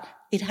 but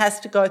it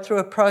has to go through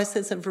a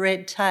process of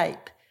red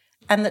tape.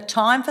 And the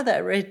time for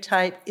that red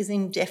tape is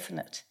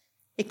indefinite.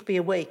 It could be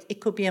a week,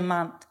 it could be a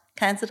month.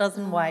 Cancer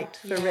doesn't wait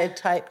for red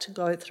tape to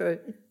go through.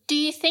 Do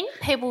you think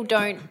people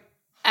don't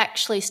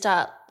actually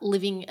start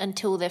living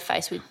until they're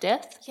faced with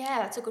death?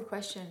 Yeah, that's a good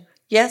question.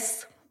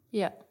 Yes.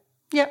 Yeah.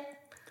 Yep.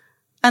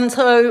 And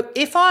so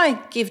if I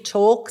give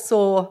talks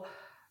or,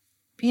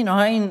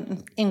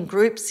 in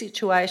group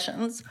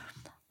situations,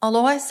 I'll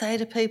always say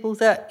to people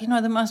that,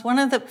 one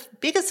of the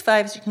biggest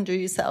favours you can do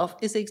yourself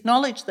is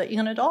acknowledge that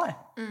you're going to die.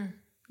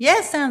 Yeah,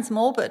 it sounds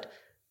morbid,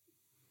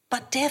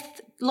 but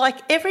death,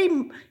 like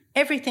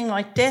everything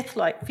like death,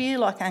 like fear,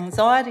 like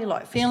anxiety,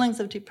 like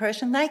feelings of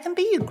depression, they can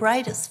be your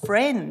greatest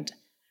friend,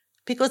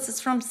 because it's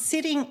from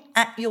sitting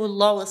at your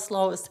lowest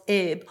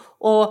ebb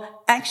or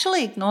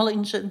actually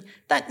acknowledging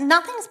that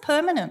nothing's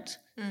permanent.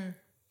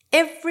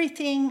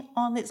 Everything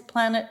on this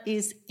planet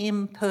is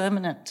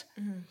impermanent.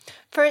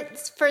 For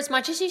as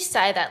much as you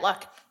say that,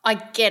 like, I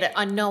get it,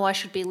 I know I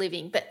should be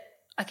living, but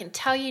I can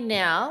tell you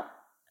now,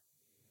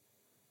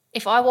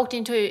 if I walked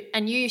into,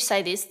 and you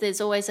say this,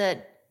 there's always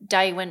a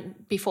day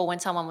before when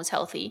someone was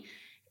healthy.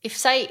 If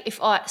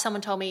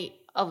someone told me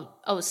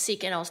I was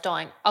sick and I was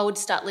dying, I would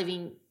start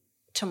living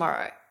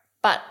tomorrow.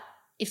 But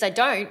if they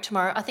don't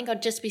tomorrow, I think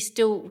I'd just be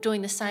still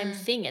doing the same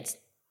thing. It's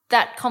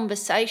that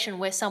conversation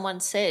where someone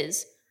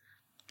says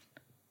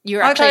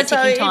you're actually a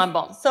ticking time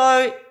bomb.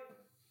 So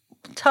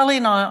Tully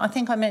and I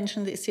think I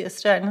mentioned this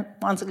yesterday, and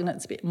once again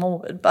it's a bit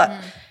morbid, but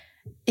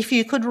if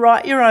you could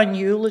write your own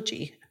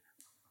eulogy,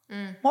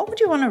 what would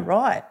you want to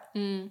write?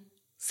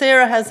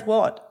 Sarah has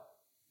what?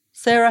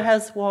 Sarah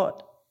has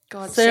what?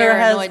 God,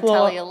 Sarah annoyed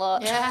Tully a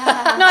lot.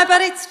 Yeah. No,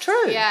 but it's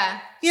true.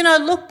 Yeah.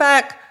 Look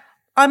back.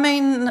 I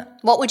mean,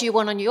 what would you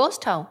want on yours,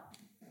 Tull?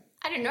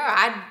 I don't know.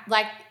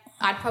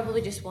 I'd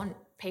probably just want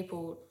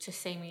people to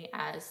see me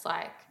as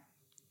like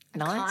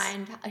nice.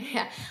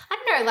 I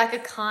don't know, like a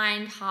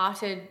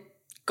kind-hearted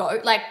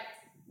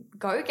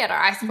go-getter,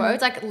 I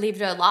suppose, like lived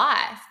her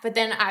life. But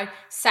then I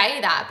say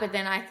that, but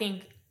then I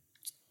think,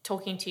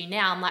 talking to you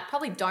now, I'm like,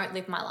 probably don't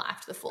live my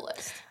life to the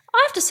fullest.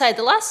 I have to say,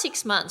 the last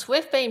 6 months,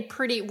 we've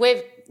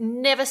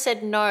never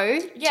said no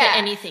to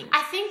anything.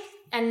 I think,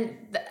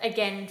 and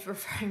again,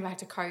 referring back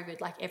to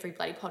COVID, like every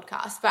bloody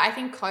podcast, but I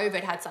think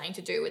COVID had something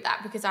to do with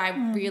that, because I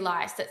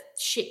realised that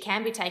shit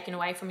can be taken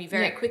away from you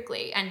very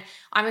quickly. And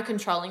I'm a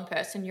controlling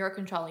person, you're a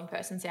controlling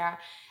person, Sarah.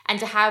 And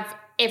to have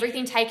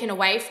everything taken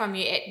away from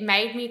you, it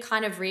made me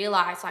kind of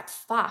realise, like,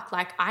 fuck,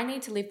 like I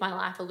need to live my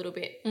life a little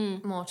bit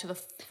more to the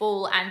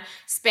full and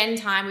spend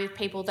time with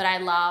people that I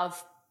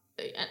love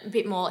a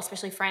bit more,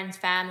 especially friends,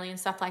 family and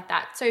stuff like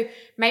that. So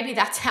maybe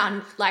that's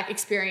our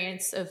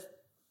experience of.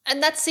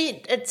 And that's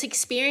it. It's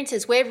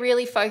experiences. We're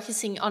really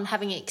focusing on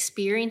having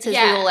experiences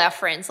with all our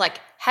friends, like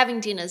having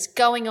dinners,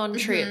 going on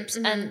trips,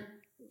 and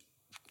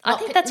I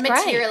think that's great.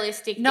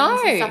 Materialistic things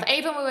and stuff.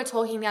 Even we were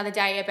talking the other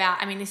day about,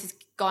 I mean, this is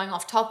going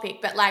off topic,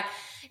 but like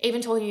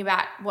even talking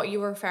about what you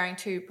were referring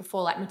to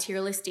before, like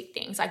materialistic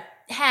things, like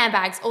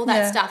handbags, all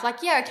that stuff. Like,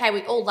 okay,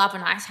 we all love a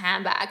nice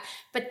handbag,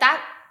 but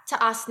that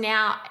to us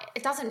now,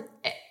 it doesn't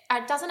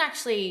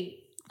actually.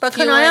 But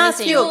can I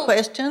ask you a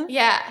question?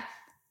 Yeah.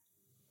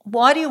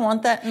 Why do you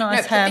want that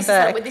nice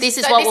handbag? This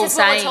is what we're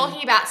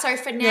talking about. So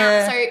for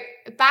now, so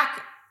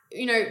back,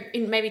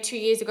 in maybe 2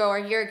 years ago or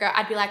a year ago,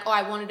 I'd be like, oh,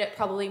 I wanted it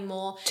probably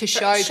more to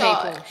show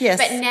people. Yes.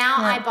 But now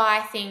I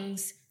buy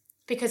things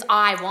because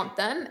I want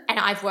them and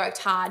I've worked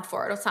hard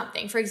for it or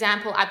something. For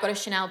example, I've got a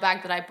Chanel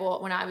bag that I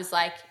bought when I was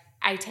like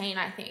 18,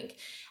 I think.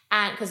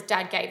 and because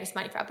Dad gave us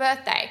money for our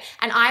birthday.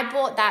 And I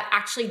bought that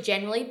actually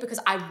generally because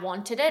I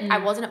wanted it. I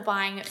wasn't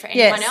buying it for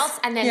anyone else.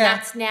 And then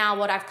that's now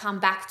what I've come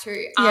back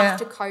to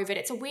after COVID.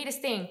 It's the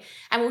weirdest thing.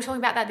 And we were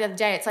talking about that the other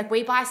day. It's like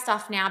we buy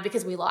stuff now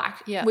because we like.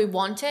 Yeah. We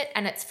want it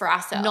and it's for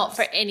ourselves. Not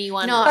for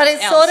anyone But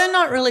it's sort of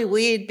not really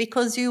weird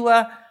because you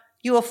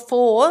were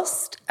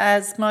forced,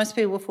 as most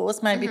people were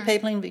forced, maybe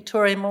people in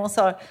Victoria more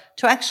so,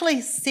 to actually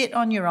sit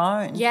on your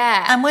own.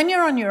 Yeah. And when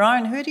you're on your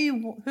own,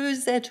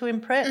 who's there to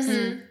impress?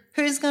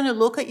 Who's going to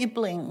look at your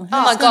bling?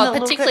 Oh my God,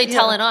 particularly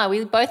Tal and I.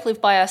 We both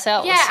live by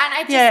ourselves. Yeah,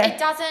 and it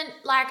doesn't,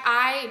 like,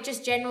 I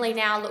just generally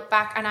now look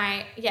back and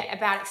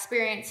about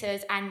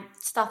experiences and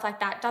stuff like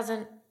that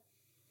doesn't.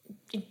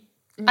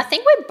 I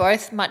think we're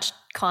both much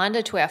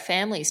kinder to our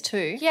families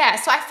too. Yeah,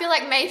 so I feel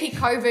like maybe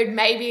COVID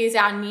is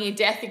our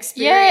near-death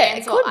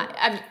experience.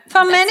 Yeah,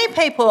 for many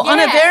people, on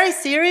a very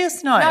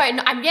serious note. No,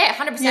 100%. I'm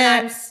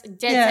dead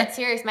set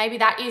serious. Maybe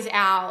that is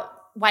our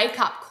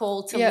wake-up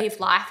call to live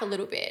life a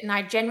little bit, and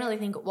I generally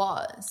think it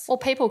was. Well,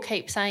 people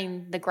keep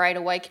saying the Great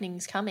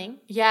Awakening's coming.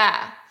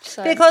 Yeah.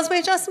 So. Because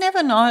we just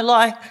never know.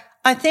 Like,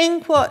 I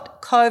think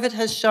what COVID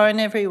has shown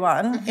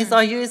everyone is,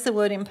 I used the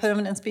word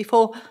impermanence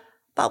before,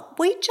 but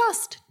we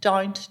just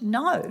don't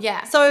know.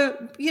 Yeah.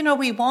 So,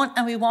 we want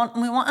and we want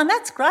and we want, and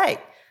that's great.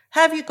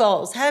 Have your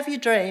goals, have your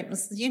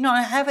dreams,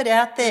 have it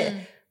out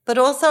there. But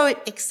also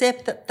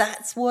accept that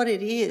that's what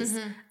it is,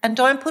 and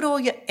don't put all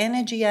your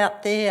energy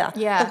out there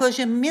because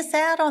you miss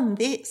out on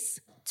this.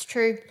 It's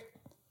true.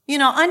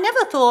 I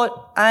never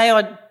thought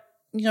I'd,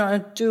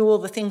 do all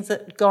the things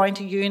that going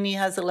to uni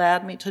has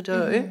allowed me to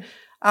do.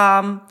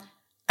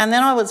 And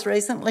then I was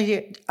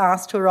recently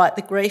asked to write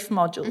the grief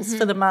modules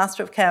for the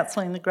Master of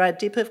Counselling, the Grad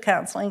Dip of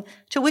Counselling,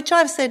 to which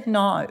I've said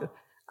no.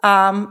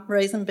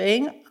 Reason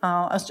being,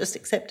 I was just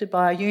accepted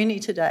by a uni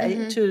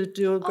today to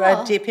do a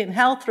grad dip in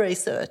health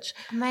research.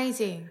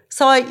 Amazing.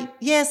 So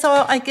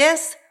I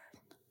guess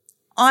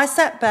I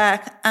sat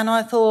back and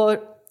I thought,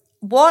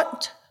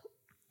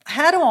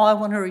 how do I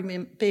want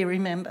to be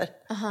remembered?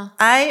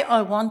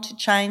 I want to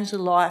change the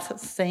life of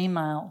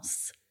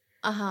females.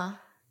 I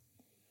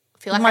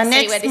feel like my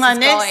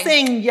next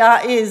thing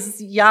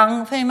is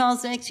young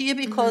females next year,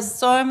 because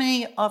so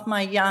many of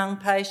my young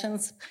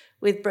patients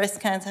with breast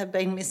cancer have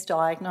been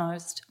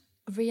misdiagnosed.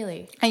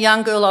 Really? A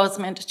young girl I was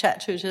meant to chat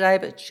to today,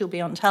 but she'll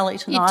be on tally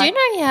tonight. You do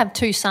know you have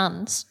 2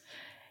 sons?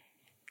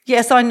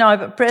 Yes, I know,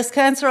 but breast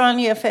cancer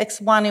only affects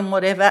one in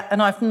whatever,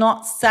 and I've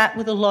not sat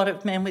with a lot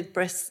of men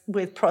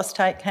with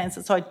prostate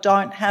cancer, so I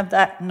don't have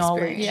that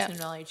knowledge.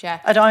 Knowledge, yeah.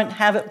 I don't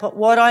have it, but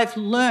what I've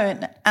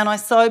learned, and I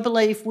so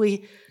believe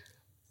we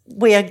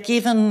are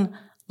given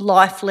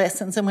life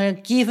lessons and we're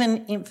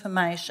given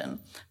information.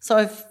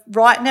 So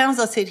right now, as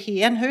I said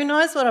here, and who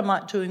knows what I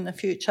might do in the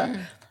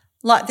future,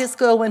 like this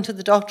girl went to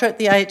the doctor at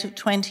the age of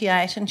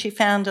 28 and she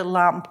found a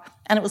lump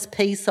and it was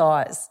pea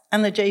size,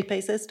 and the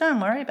GP says, don't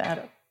worry about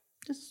it.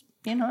 Just,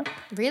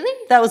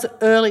 Really? That was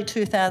early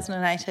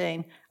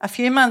 2018. A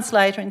few months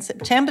later, in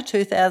September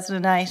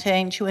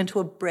 2018, she went to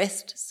a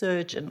breast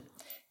surgeon.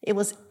 It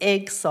was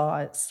egg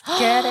size.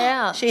 Get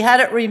out. She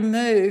had it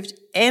removed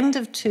end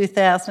of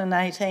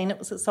 2018. It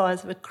was the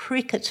size of a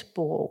cricket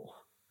ball.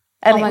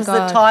 And it was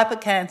the type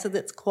of cancer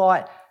that's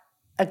quite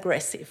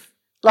aggressive.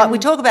 Like we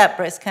talk about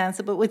breast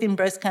cancer, but within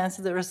breast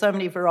cancer there are so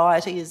many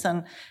varieties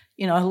and,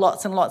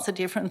 lots and lots of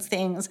different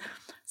things.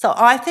 So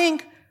I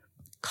think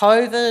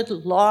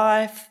COVID,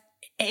 life,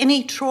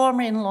 any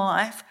trauma in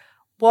life,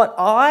 what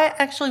I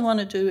actually want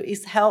to do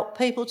is help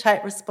people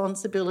take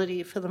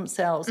responsibility for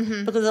themselves,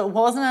 because it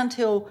wasn't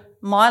until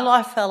my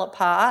life fell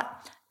apart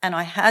and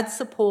I had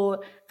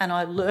support and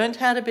I learned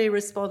how to be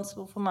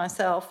responsible for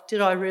myself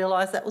did I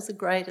realise that was the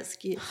greatest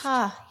gift.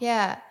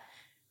 Yeah.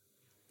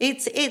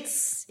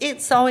 It's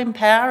so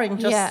empowering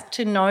just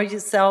to know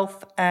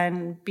yourself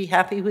and be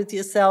happy with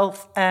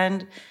yourself.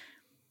 And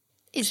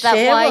is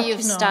that why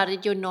you've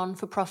started your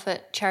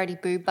non-for-profit charity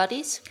Boob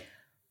Buddies?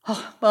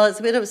 Oh, well, it's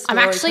a bit of a story.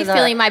 I'm actually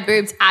feeling my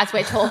boobs as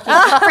we're talking.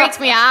 It freaks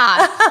me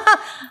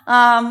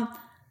out.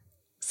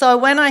 So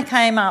when I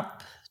came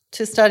up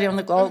to study on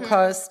the Gold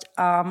Coast,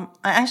 I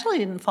actually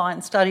didn't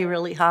find study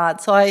really hard.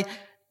 So I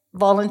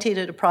volunteered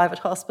at a private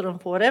hospital,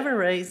 and for whatever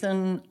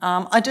reason,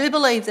 I do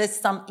believe there's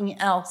something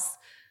else.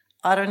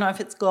 I don't know if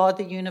it's God,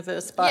 the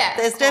universe, but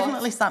there's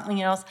definitely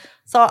something else.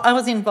 So I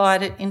was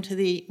invited into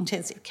the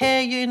intensive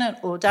care unit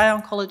or day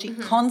oncology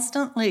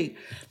constantly.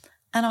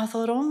 And I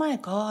thought, oh, my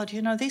God,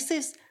 this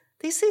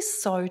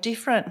is so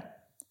different.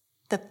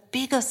 The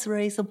biggest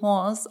reason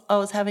was I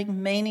was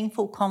having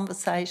meaningful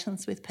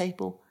conversations with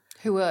people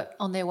who were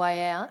on their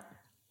way out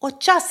or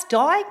just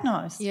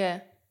diagnosed. Yeah.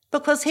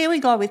 Because here we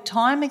go with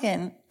time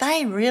again.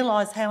 They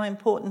realise how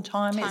important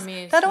time is.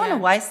 They don't want to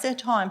waste their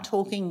time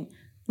talking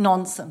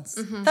nonsense.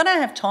 They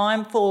don't have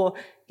time for,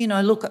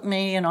 look at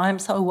me and I'm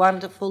so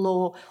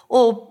wonderful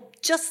or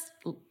just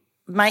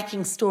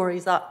making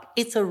stories up.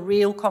 It's a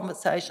real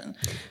conversation.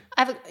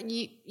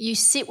 You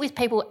sit with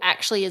people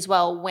actually as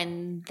well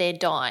when they're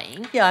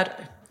dying. Yeah,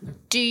 I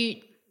do.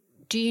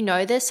 Do you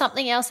know there's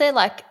something else there?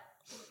 Like,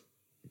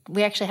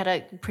 we actually had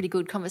a pretty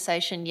good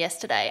conversation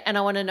yesterday, and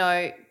I want to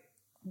know,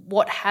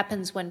 what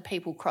happens when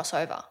people cross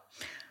over?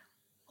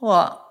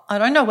 Well, I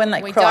don't know when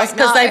they cross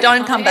because they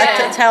don't come back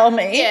to tell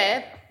me.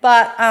 Yeah.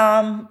 But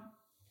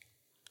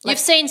you've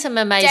seen some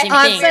amazing things.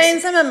 I've seen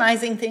some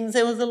amazing things.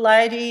 There was a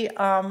lady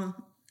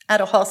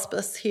at a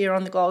hospice here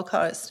on the Gold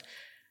Coast,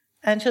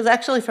 and she was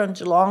actually from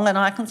Geelong, and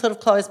I can sort of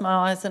close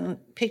my eyes and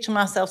picture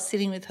myself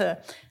sitting with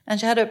her. And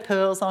she had her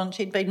pearls on.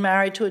 She'd been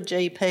married to a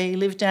GP,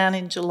 lived down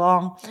in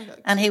Geelong,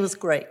 and he was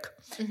Greek.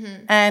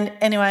 Mm-hmm. And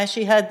anyway,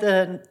 she had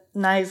the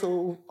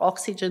nasal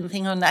oxygen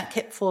thing on that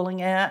kept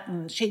falling out,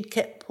 and she'd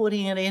kept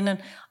putting it in, and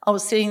I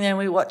was sitting there and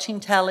we were watching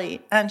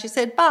telly, and she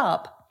said,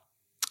 "Barb,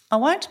 I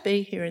won't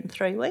be here in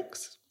 3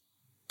 weeks."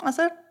 I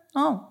said,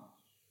 "Oh,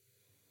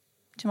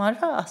 do you mind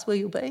if I ask where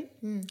you'll be?"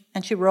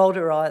 And she rolled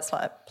her eyes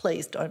like,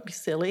 "Please don't be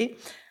silly."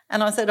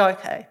 And I said,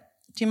 "Okay,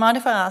 do you mind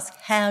if I ask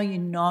how you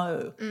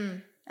know?"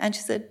 And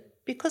she said,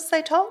 "Because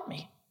they told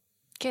me."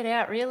 Get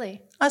out,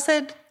 really? I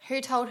said, Who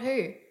told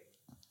who?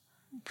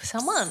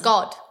 Someone.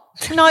 God.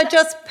 "No,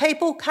 just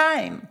people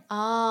came."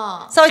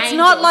 Oh. So it's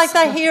not like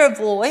they hear a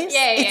voice.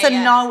 It's a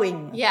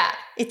knowing. Yeah.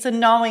 It's a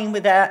knowing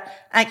without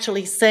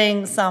actually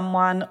seeing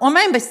someone, or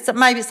maybe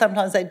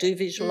sometimes they do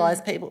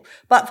visualise people.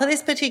 But for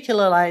this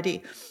particular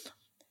lady,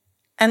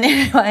 and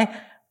anyway,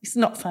 it's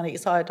not funny,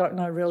 so I don't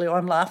know really why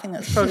I'm laughing.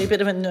 That's probably a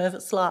bit of a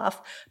nervous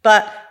laugh.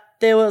 But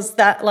there was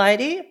that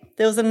lady.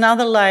 There was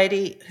another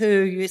lady who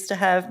used to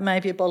have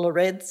maybe a bottle of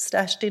red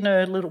stashed in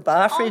her little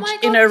bar fridge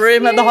in her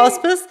room at the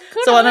hospice.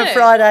 So on a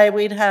Friday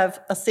we'd have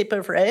a sip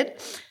of red.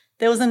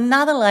 There was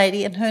another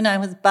lady, and her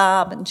name was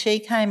Barb, and she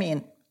came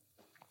in,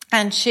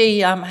 and she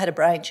had a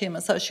brain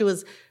tumour, so she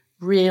was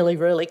really,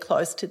 really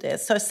close to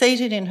death. So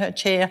seated in her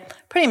chair,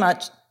 pretty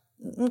much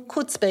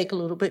could speak a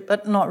little bit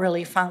but not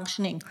really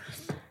functioning.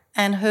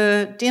 And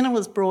her dinner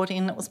was brought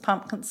in, it was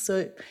pumpkin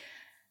soup.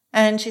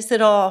 And she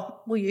said,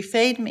 "Oh, will you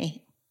feed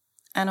me?"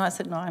 And I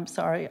said, "No, I'm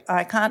sorry,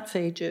 I can't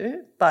feed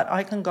you, but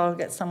I can go and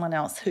get someone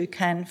else who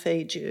can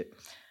feed you."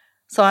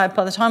 So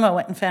by the time I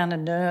went and found a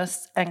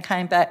nurse and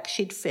came back,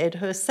 she'd fed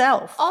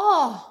herself.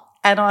 Oh.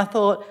 And I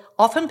thought,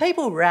 often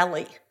people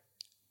rally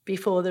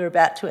before they're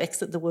about to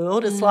exit the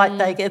world. It's like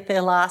they get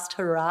their last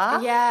hurrah,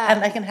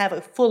 and they can have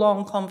a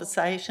full-on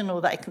conversation,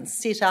 or they can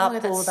sit up,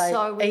 or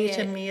they eat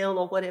a meal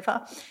or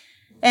whatever.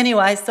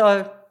 Anyway,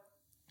 so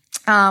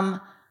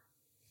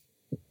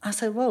I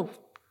said, "Well,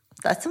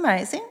 that's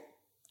amazing."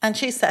 And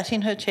she sat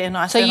in her chair and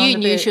I So sat on you the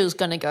knew bed. she was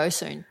going to go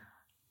soon?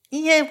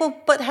 Yeah, well,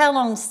 but how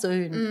long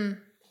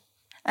soon?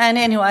 And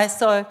anyway,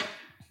 so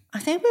I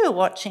think we were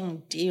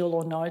watching Deal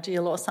or No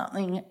Deal or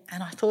something,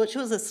 and I thought she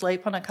was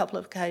asleep on a couple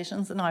of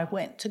occasions, and I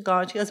went to go,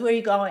 and she goes, "Where are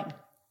you going?"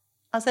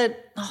 I said,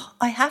 "Oh,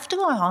 I have to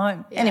go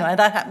home." Yeah. Anyway,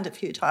 that happened a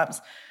few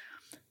times.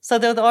 So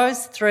there were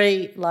those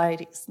 3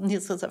 ladies, and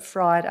this was a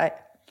Friday.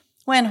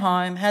 Went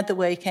home, had the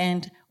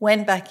weekend,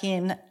 went back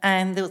in,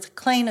 and there was a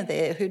cleaner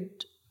there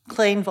who'd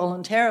cleaned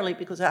voluntarily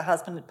because her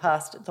husband had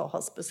passed at the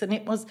hospice, and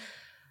it was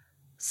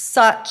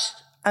such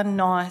a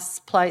nice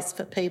place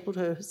for people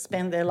to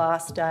spend their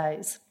last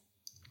days.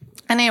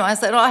 And anyway, I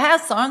said, "Oh,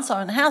 how's so-and-so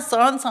and how's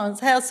so-and-so and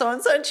how's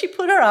so-and-so?" And she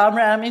put her arm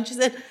around me and she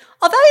said,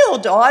 "Oh, they all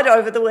died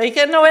over the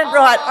weekend." And I went,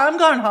 "Right, I'm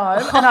going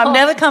home and I'm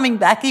never coming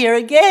back here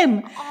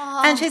again."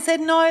 And she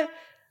said, "No,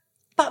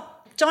 but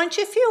don't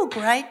you feel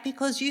great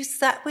because you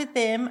sat with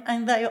them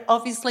and they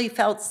obviously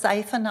felt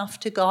safe enough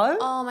to go?"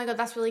 Oh, my God,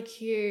 that's really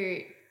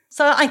cute.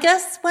 So I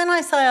guess when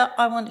I say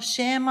I want to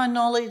share my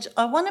knowledge,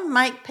 I want to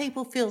make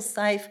people feel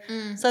safe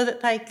so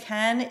that they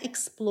can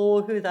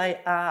explore who they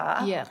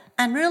are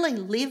and really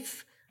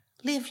live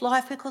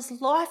life, because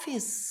life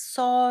is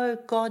so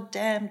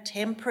goddamn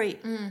temporary.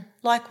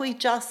 Like we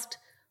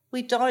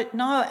don't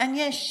know. And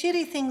yes,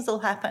 shitty things will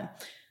happen,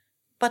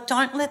 but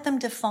don't let them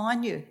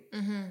define you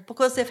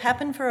because they've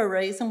happened for a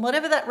reason,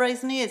 whatever that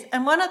reason is.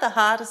 And one of the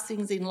hardest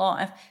things in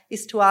life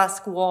is to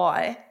ask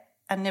why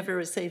and never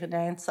receive an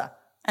answer.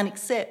 And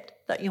accept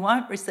that you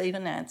won't receive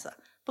an answer.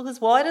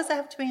 Because why does there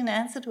have to be an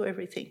answer to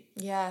everything?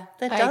 Yeah,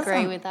 I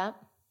agree with that.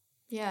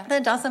 Yeah. There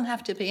doesn't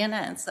have to be an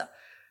answer.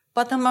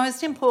 But the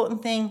most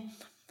important thing,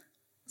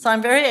 so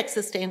I'm very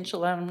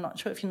existential, and I'm not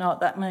sure if you know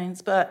what that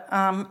means, but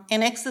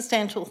in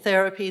existential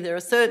therapy there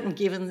are certain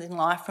givens in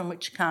life from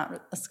which you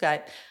can't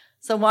escape.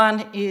 So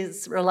one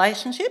is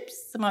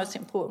relationships. The most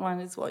important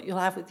one is what you'll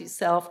have with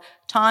yourself.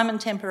 Time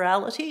and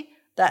temporality,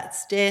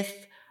 that's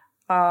death.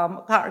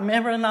 I can't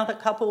remember another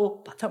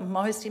couple, but the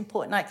most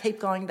important, I keep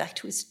going back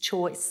to, is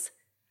choice.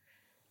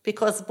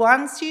 Because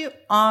once you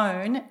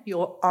own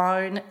your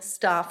own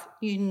stuff,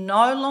 you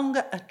no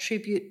longer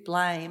attribute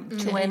blame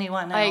to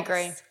anyone else. I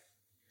agree.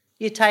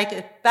 You take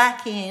it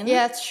back in.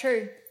 Yeah, it's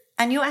true.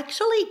 And you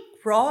actually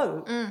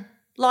grow.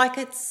 Like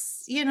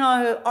it's,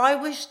 I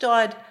wished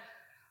I'd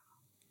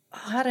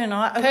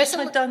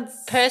done.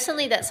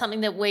 Personally, that's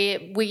something that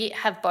we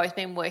have both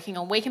been working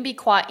on. We can be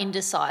quite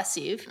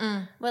indecisive.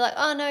 We're like,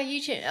 "Oh no,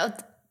 you should."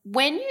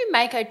 When you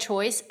make a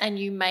choice and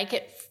you make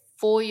it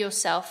for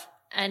yourself,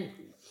 and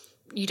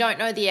you don't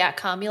know the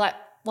outcome, you're like,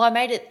 "Well, I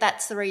made it.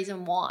 That's the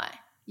reason why."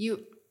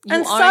 You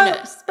own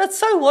it. But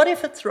so what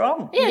if it's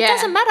wrong? Yeah, it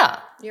doesn't matter.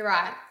 You're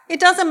right. It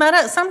doesn't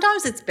matter.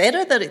 Sometimes it's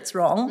better that it's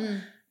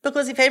wrong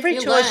because if every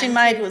choice you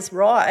made was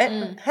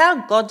right,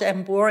 how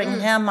goddamn boring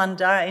and how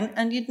mundane,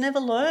 and you'd never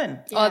learn.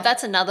 Yeah. Oh,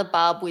 that's another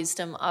Barb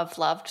wisdom I've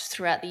loved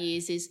throughout the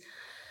years is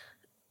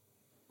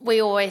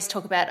we always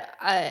talk about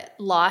a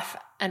life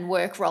and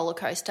work roller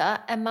coaster,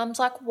 and Mum's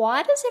like,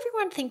 why does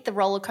everyone think the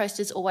roller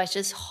coaster is always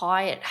just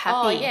high and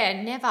happy? Oh, yeah,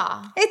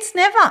 never. It's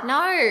never.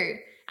 No.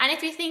 And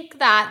if you think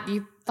that,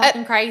 you're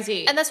fucking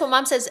crazy. And that's what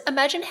Mum says.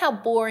 Imagine how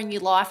boring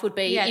your life would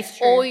be if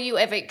all you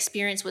ever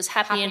experienced was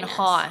happiness. And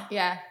high.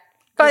 Yeah.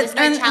 But there's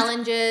no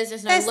challenges,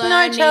 there's no learning.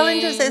 There's no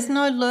challenges, there's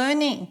no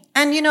learning.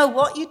 And you know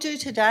what you do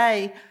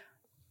today,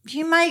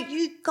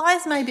 you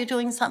guys may be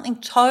doing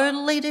something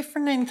totally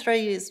different in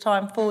 3 years'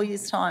 time, 4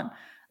 years' time.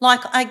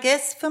 Like, I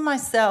guess for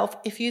myself,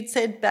 if you'd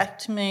said back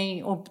to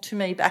me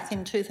back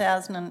in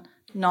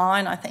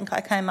 2009, I think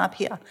I came up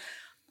here,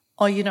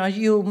 or,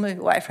 you'll move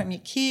away from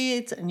your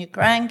kids and your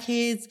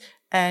grandkids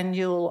and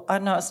you'll,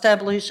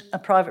 establish a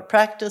private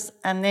practice,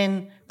 and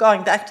then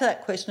going back to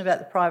that question about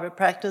the private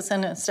practice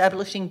and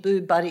establishing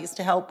Boob Buddies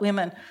to help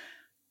women,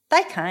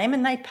 they came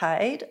and they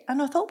paid,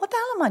 and I thought, what the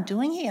hell am I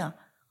doing here?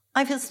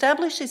 I've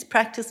established this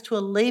practice to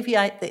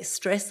alleviate their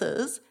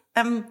stresses,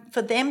 and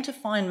for them to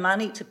find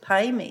money to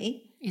pay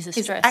me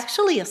is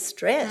actually a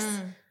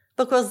stress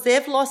because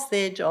they've lost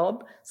their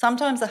job.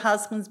 Sometimes the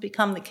husband's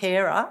become the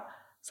carer,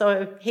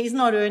 so he's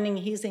not earning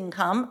his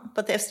income,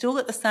 but they've still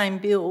got the same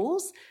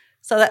bills.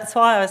 So that's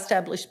why I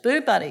established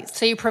Boob Buddies.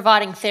 So you're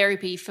providing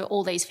therapy for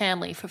all these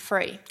families for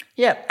free?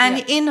 Yeah,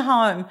 and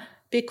in-home,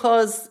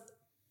 because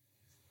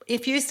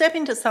if you step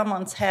into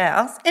someone's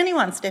house,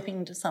 anyone stepping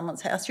into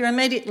someone's house, you're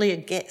immediately a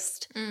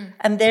guest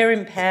and they're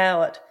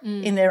empowered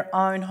in their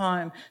own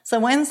home. So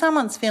when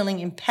someone's feeling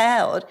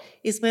empowered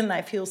is when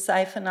they feel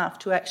safe enough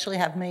to actually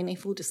have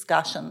meaningful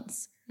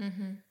discussions.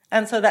 Mm-hmm.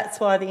 And so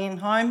that's why the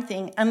in-home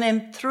thing. And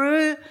then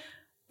through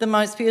the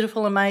most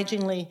beautiful,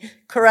 amazingly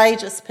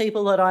courageous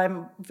people that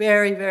I'm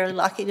very, very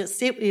lucky to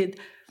sit with,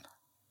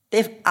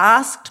 they've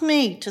asked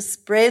me to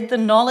spread the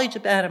knowledge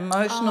about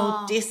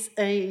emotional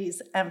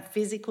dis-ease and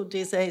physical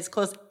disease,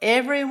 because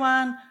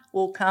everyone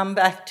will come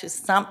back to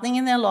something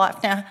in their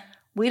life. Now,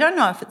 we don't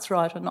know if it's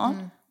right or not,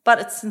 but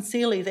it's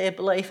sincerely their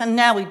belief. And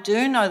now we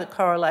do know the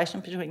correlation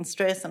between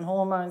stress and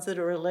hormones that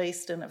are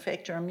released and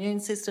affect your immune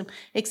system,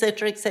 et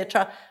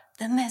cetera,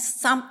 then there's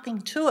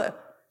something to it.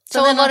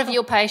 So a lot of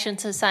your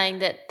patients are saying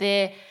that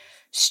their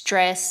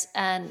stress,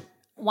 and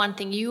one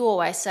thing you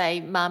always say,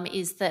 Mum,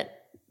 is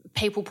that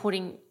people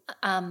putting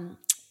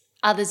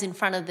others in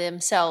front of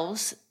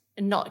themselves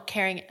and not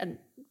caring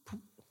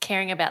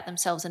about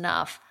themselves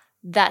enough,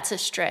 that's a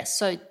stress.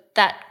 So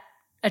that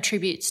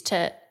attributes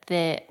to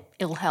their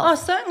ill health. Oh,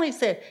 certainly,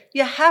 Seth.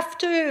 You have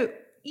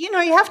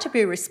to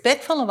be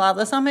respectful of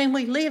others. I mean,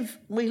 we live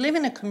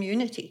in a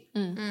community,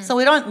 so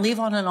we don't live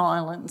on an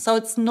island. So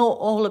it's not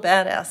all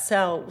about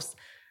ourselves.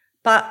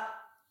 But,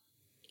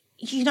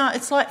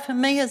 it's like for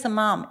me as a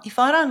mum, if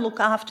I don't look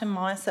after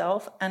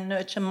myself and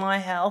nurture my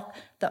health,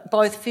 that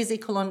both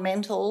physical and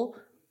mental,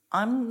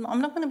 I'm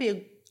not going to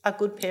be a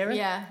good parent.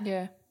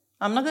 Yeah.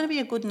 I'm not going to be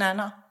a good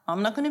nana.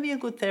 I'm not going to be a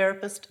good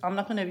therapist. I'm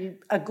not going to be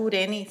a good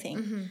anything.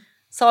 Mm-hmm.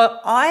 So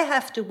I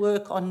have to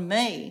work on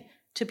me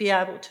to be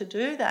able to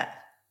do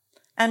that.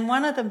 And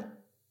one of the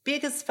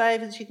biggest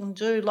favours you can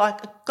do, like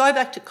go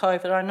back to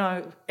COVID. I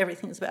know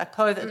everything's about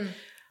COVID,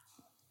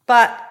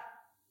 but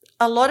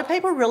a lot of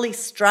people really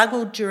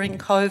struggled during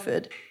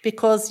COVID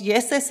because,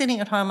 yes, they're sitting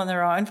at home on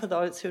their own for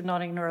those who are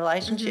not in a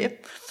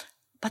relationship,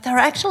 but they're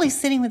actually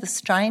sitting with a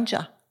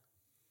stranger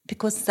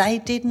because they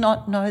did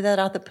not know that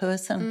other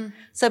person.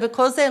 So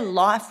because their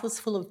life was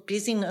full of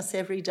busyness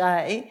every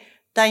day,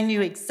 they knew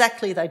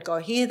exactly they'd go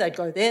here, they'd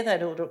go there,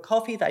 they'd order a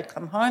coffee, they'd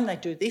come home,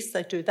 they'd do this,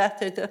 they'd do that.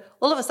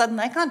 All of a sudden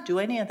they can't do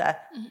any of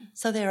that.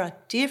 So there are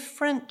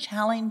different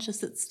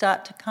challenges that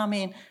start to come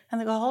in and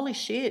they go, holy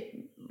shit,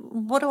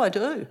 what do I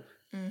do?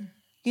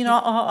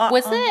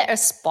 Was there a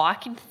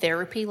spike in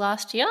therapy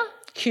last year?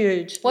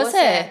 Huge. Was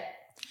there?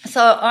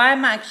 So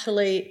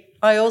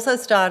I also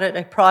started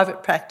a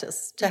private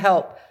practice to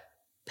help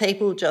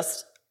people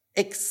just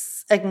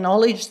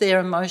acknowledge their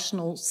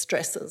emotional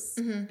stresses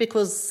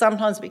because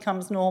sometimes it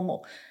becomes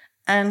normal.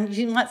 And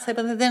you might say,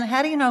 but then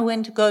how do you know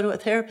when to go to a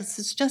therapist?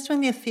 It's just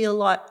when you feel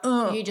like,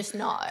 you just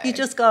know. You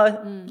just go,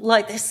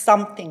 like there's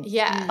something.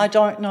 Yeah. I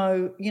don't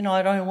know,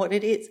 I don't know what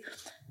it is.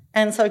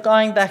 And so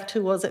going back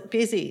to was it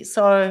busy?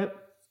 So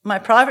my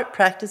private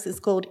practice is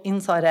called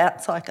Inside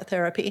Out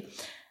Psychotherapy,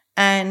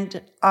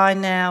 and I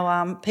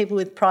now people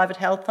with private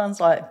health funds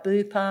like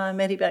Bupa,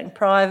 Medibank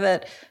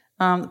Private,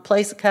 the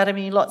Police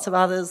Academy, lots of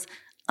others,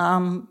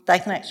 they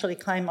can actually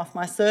claim off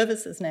my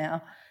services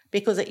now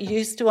because it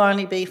used to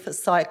only be for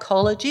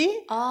psychology,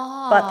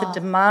 but the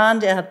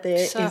demand out there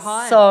is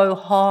so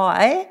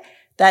high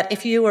that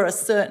if you were a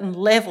certain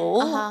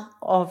level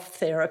of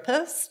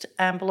therapist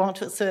and belong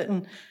to a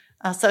certain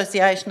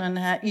association and,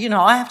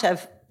 I have to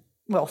have,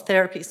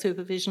 therapy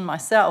supervision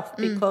myself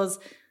because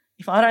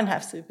if I don't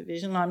have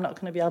supervision, I'm not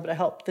going to be able to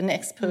help the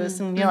next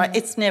person.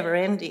 It's never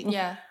ending.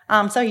 Yeah.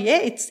 So, yeah,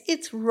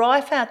 it's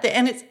rife out there,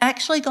 and it's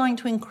actually going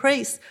to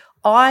increase,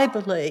 I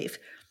believe,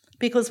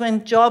 because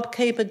when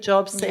JobKeeper,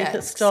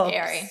 JobSeeker stops,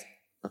 scary.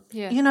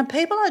 Yeah.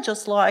 People are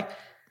just like,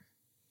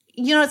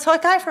 it's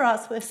okay for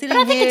us. We're sitting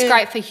But I think here. it's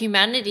great for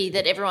humanity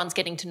that everyone's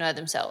getting to know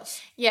themselves.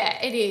 Yeah,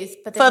 it is.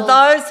 But For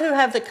those who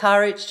have the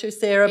courage to,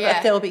 Sarah, Yeah.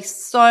 but there'll be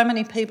so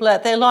many people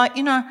out there like,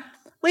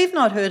 we've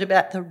not heard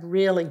about the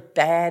really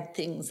bad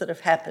things that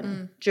have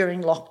happened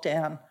during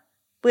lockdown.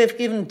 We've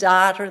given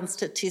data and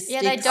statistics.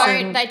 Yeah, they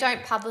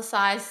don't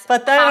publicise.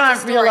 But they half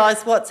don't the story.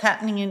 realise what's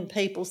happening in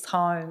people's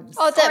homes.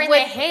 Oh, Or in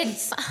their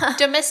heads.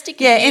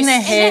 Domestic Yeah, abuse. in their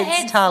In heads, their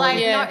heads, Tully. like,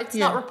 no, it's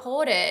not Yeah.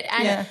 reported.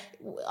 And,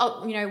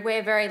 Yeah.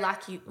 we're very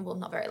lucky. Well,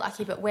 not very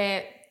lucky, but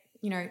we're,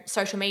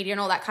 social media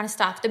and all that kind of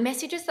stuff. The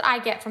messages that I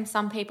get from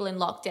some people in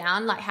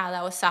lockdown, like how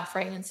they were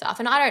suffering and stuff,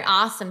 and I don't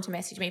ask them to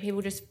message me.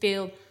 People just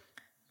feel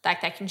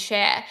like they can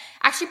share.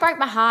 Actually broke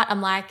my heart.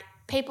 I'm like,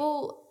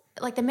 people...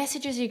 like the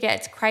messages you get,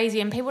 it's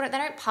crazy, and people they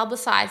don't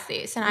publicise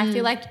this, and I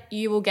feel like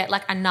you will get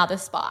like another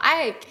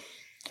spike.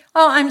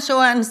 Oh, I'm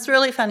sure, and it's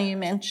really funny you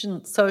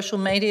mentioned social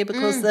media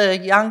because the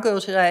young girl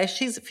today,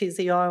 she's a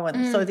physio,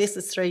 and so this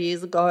is 3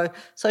 years ago,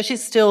 so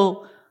she's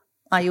still,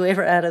 are you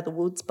ever out of the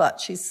woods? But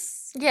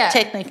she's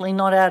technically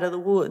not out of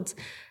the woods.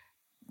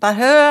 But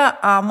her,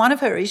 one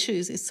of her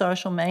issues is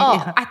social media.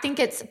 Oh, I think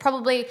it's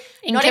probably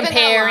In not even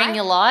comparing their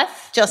your life.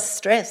 life. Just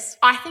stress.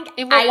 I think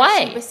In what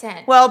way?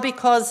 80%. Well,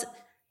 because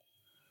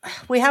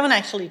we haven't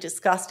actually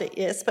discussed it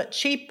yet, but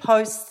she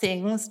posts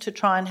things to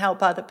try and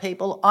help other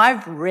people.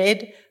 I've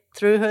read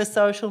through her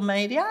social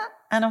media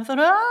and I thought,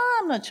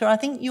 I'm not sure. I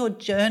think you're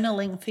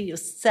journaling for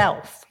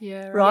yourself,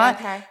 right?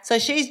 Okay. So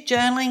she's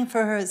journaling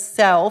for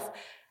herself,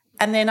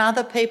 and then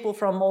other people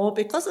from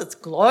because it's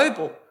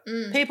global.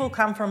 People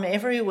come from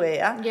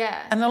everywhere. Yeah.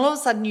 And then all of a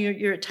sudden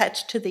you're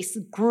attached to this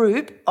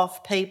group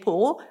of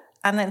people,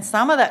 and then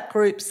some of that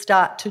group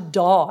start to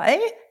die.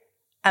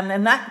 And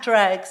then that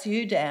drags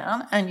you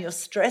down and your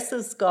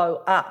stresses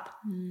go up.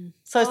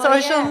 So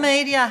social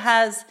media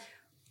has,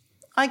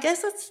 I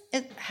guess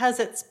it has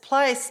its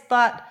place,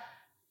 but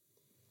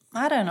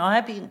I don't know.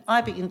 I'd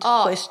begin to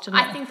question it.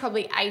 I think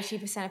probably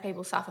 80% of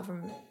people suffer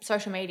from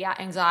social media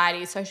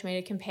anxiety, social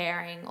media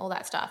comparing, all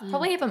that stuff.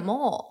 Probably even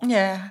more.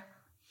 Yeah.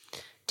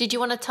 Did you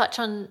want to touch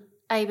on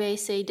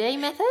ABCD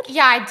method?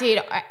 Yeah, I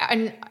did.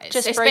 And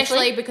Just especially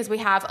briefly? because we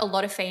have a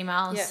lot of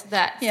females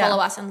that Yeah.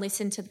 follow us and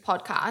listen to the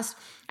podcast.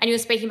 And you were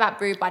speaking about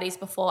boob buddies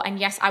before. And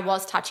yes, I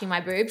was touching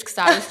my boobs because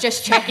I was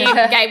just checking.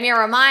 Gave me a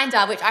reminder,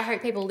 which I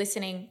hope people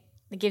listening,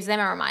 it gives them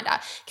a reminder.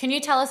 Can you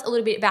tell us a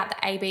little bit about the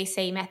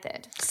ABC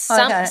method?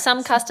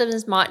 Some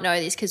customers might know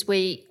this because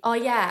we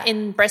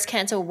in Breast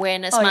Cancer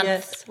Awareness Month,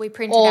 yes. We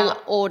printed all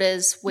out.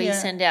 orders we Yeah.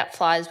 send out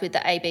flyers with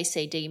the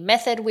ABCD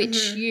method, which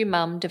you,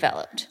 Mum,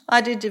 developed.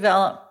 I did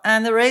develop,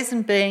 and the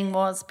reason being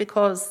was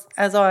because,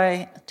 as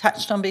I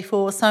touched on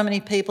before, so many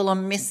people are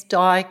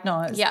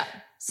misdiagnosed. Yeah.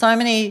 So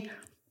many.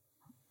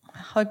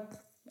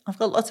 I've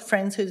got lots of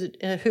friends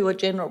who are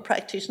general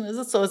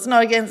practitioners, so it's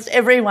not against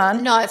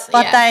everyone. No,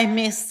 but they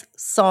miss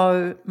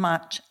so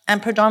much,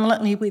 and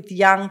predominantly with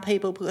young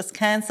people, because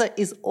cancer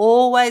is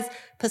always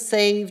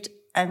perceived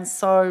and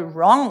so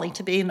wrongly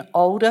to be an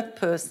older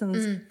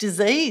person's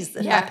disease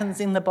that happens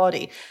in the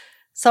body.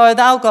 So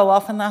they'll go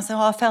off and they'll say,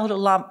 I felt a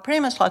lump, pretty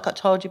much like I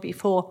told you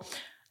before.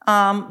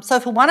 So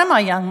for one of my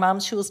young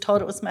mums, she was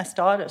told it was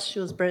mastitis. She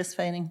was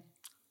breastfeeding.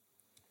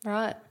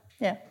 Right.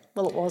 Yeah,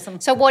 well, it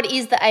wasn't. So what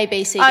is the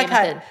ABCD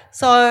method?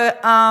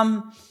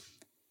 So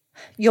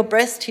your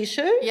breast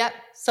tissue. Yep.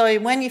 So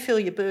when you feel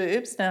your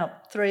boobs, now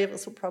 3 of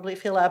us will probably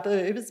feel our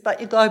boobs,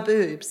 but you go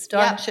boobs,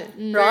 don't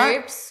you?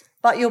 Right? Boobs.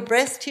 But your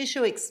breast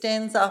tissue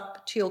extends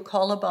up to your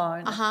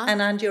collarbone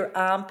and under your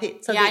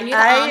armpit. So Yeah, I the knew the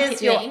A armpit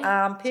is your thing.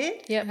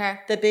 armpit, Okay.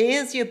 the B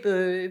is your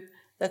boob,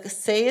 the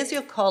C is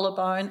your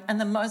collarbone, and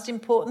the most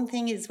important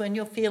thing is when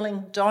you're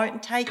feeling,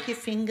 don't take your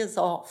fingers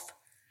off.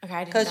 Okay. I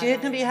didn't Because know you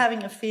that. can be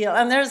having a feel,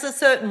 and there's a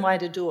certain way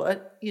to do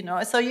it,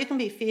 so you can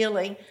be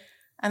feeling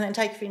and then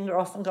take your finger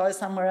off and go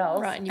somewhere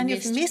else. Right, and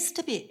you've missed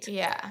a bit.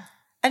 Yeah.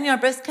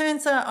 And, breast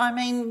cancer, I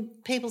mean,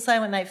 people say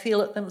when they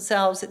feel it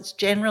themselves, it's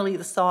generally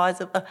the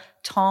size of a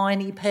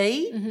tiny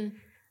pea. Mm-hmm.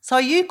 So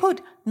you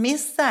could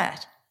miss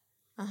that.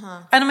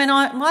 And, I mean,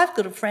 I've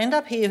got a friend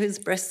up here who's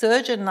a breast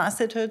surgeon, and I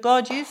said to her,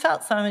 God, you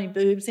felt so many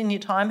boobs in your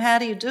time. How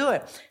do you do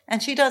it?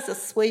 And she does a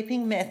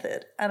sweeping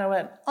method. And I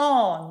went,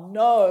 oh,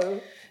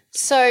 no.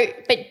 So,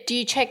 but do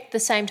you check the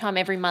same time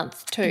every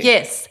month too?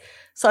 Yes.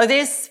 So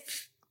there's,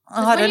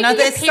 I don't know, When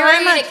you there's get your period,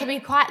 so much. it can be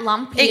quite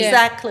lumpy.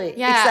 Exactly,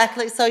 Yeah.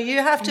 exactly. So you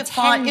have to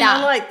find,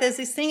 tender. like there's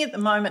this thing at the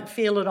moment,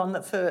 feel it on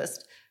the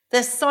first.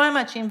 There's so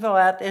much info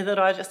out there that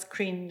I just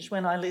cringe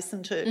when I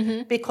listen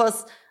to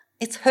because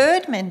it's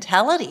herd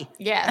mentality.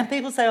 Yeah. And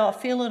people say, oh,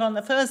 feel it on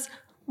the first.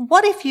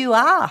 What if you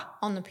are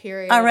On the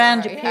period.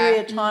 around or- your yeah.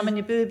 period time and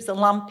your boobs are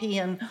lumpy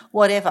and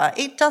whatever?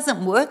 It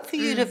doesn't work for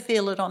you to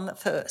feel it on the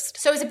first.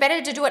 So is it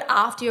better to do it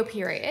after your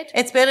period?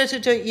 It's better to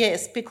do it,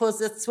 yes,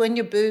 because it's when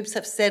your boobs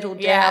have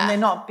settled Yeah. down. They're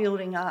not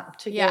building up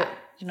to Yeah.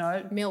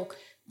 get, Milk.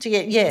 to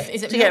get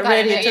Is it to get milk? I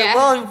don't ready know, to yeah.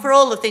 well for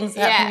all the things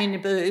that happen Yeah. in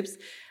your boobs.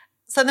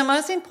 So the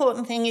most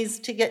important thing is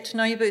to get to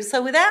know your boobs.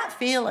 So without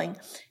feeling,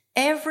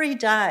 every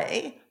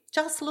day,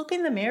 just look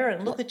in the mirror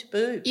and look at your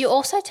boobs. You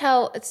also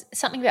tell it's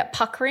something about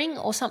puckering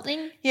or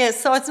something? Yeah,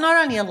 so it's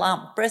not only a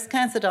lump. Breast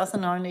cancer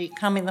doesn't only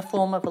come in the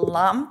form of a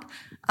lump.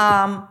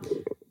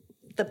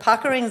 The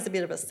puckering is a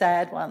bit of a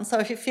sad one. So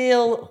if you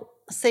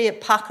see it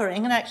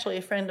puckering, and actually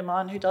a friend of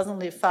mine who doesn't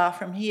live far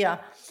from here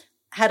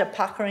had a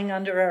puckering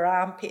under her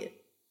armpit.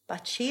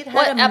 But she'd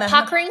had a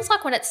puckering is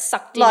like when it's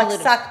sucked in. Like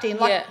sucked in,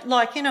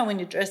 like you know when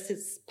your dress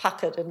is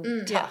puckered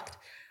and tucked.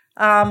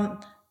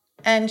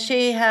 And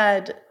she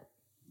had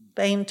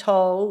been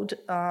told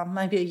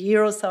maybe a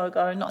year or so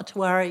ago not to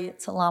worry,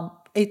 it's a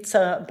lump. It's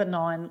a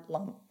benign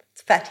lump.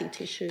 It's fatty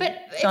tissue. But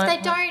if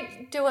they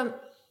don't do a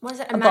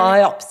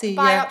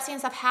biopsy and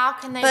stuff, how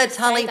can they But say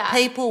Tully, that?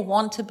 people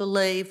want to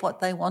believe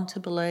what they want to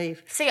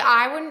believe. See,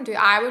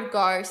 I would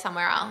go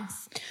somewhere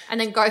else and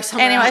then go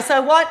somewhere else. Anyway,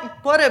 so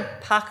what a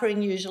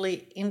puckering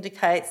usually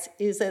indicates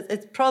is that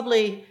it's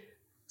probably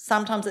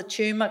sometimes a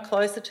tumour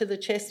closer to the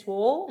chest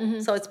wall,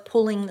 so it's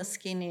pulling the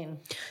skin in.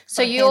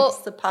 So hence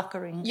the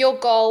puckering. Your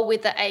goal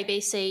with the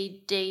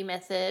ABCD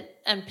method,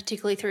 and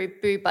particularly through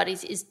Boob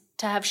Buddies, is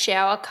to have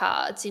shower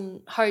cards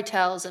in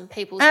hotels and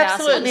people's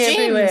Absolutely houses.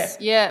 everywhere. Gyms.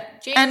 Yeah.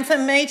 Gyms. And for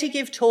me to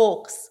give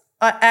talks,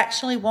 I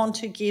actually want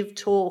to give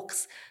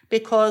talks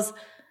because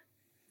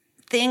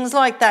things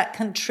like that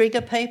can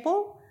trigger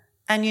people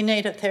and you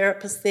need a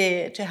therapist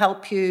there to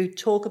help you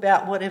talk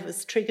about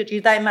whatever's triggered you.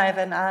 They may have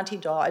an auntie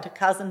died, a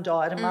cousin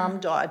died, a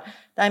mum died.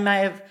 They may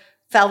have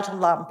felt a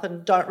lump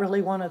and don't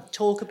really want to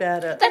talk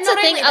about it. That's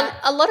the thing.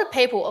 A lot of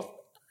people,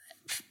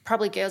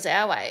 probably girls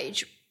our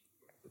age,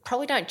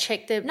 probably don't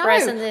check their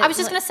breasts. I was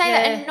just going to say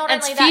that. And not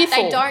only that,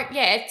 they don't,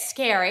 it's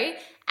scary.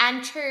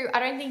 And two, I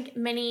don't think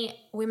many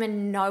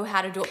women know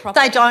how to do it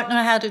properly. They don't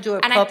know how to do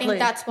it properly. And I think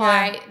that's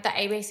why the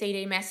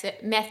ABCD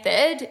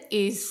method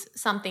is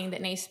something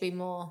that needs to be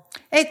more.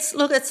 It's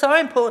so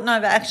important.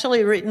 I've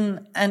actually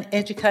written an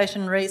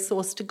education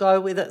resource to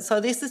go with it. So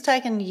this has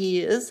taken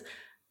years,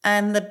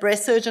 and the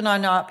breast surgeon I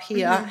know up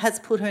here has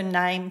put her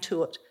name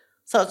to it.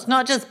 So it's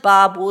not just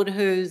Barb Wood,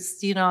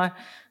 who's,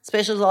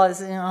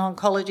 specialises in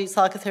oncology,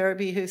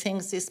 psychotherapy, who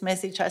thinks this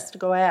message has to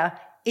go out.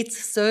 It's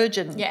a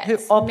surgeon who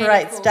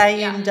operates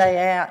day in,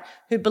 day out,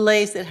 who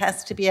believes it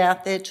has to be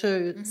out there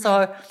too. Mm-hmm.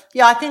 So,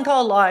 I think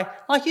I'll like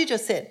you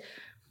just said,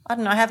 I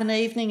don't know, have an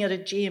evening at a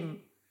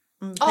gym.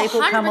 People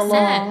 100%. Come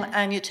along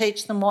and you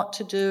teach them what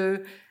to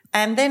do.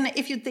 And then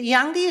the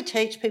younger you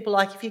teach people,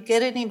 like if you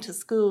get it into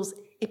schools,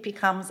 it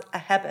becomes a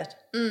habit.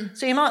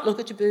 So you might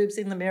look at your boobs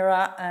in the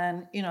mirror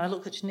and,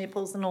 look at your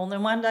nipples and all, and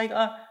then one day go,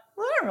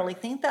 well, I don't really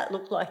think that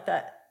looked like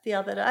that the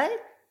other day,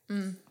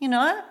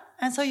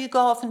 and so you go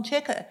off and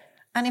check it.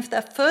 And if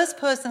that first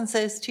person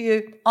says to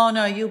you, oh,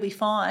 no, you'll be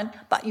fine,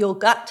 but your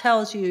gut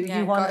tells you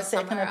you want a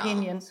second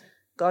opinion,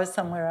 go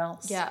somewhere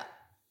else. Yeah.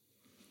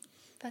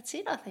 That's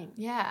it, I think.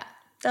 Yeah.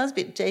 That was a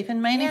bit deep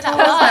and meaningful. Yeah,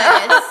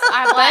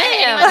 that was.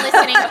 Anyone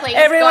listening, please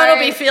Everyone will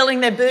be feeling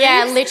their boobs.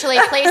 Yeah, literally,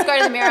 please go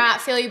to the mirror,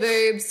 feel your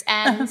boobs,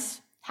 and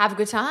have a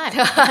good time.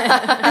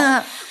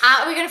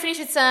 Are we going to finish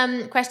with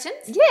some questions?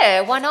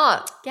 Yeah, why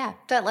not? Yeah.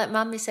 Don't let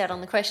Mum miss out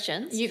on the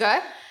questions. You go.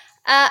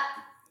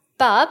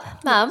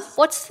 Mum,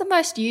 what's the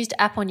most used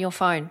app on your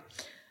phone?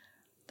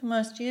 The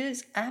most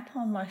used app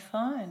on my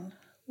phone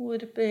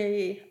would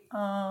be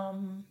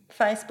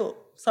Facebook.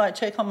 So I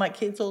check on my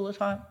kids all the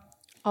time.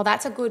 Oh,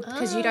 that's a good,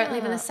 because you don't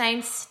live in the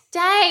same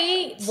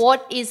state.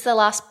 What is the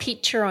last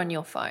picture on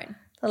your phone?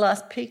 The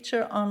last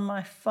picture on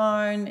my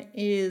phone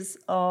is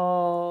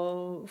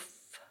of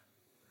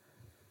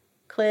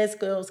Claire's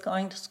girls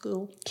going to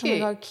school.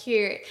 Cute. Oh my God,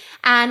 cute.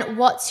 And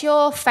what's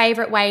your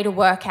favourite way to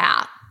work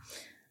out?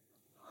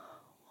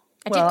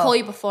 I did call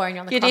you before and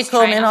you're on the cross trainer. You did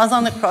call me and I was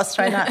on the cross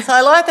trainer. So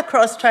I like the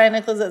cross trainer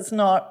because it's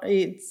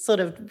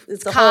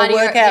a whole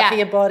workout for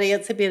your body.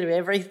 It's a bit of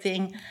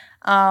everything.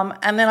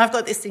 And then I've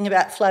got this thing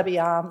about flabby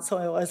arms, so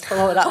I always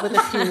follow it up with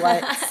a few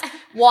weights.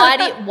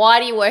 Why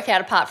do you work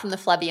out apart from the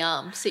flabby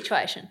arm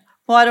situation?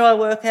 Why do I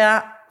work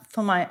out?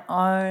 For my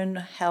own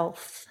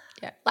health.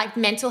 Yeah. Like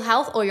mental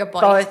health or your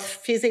body? Both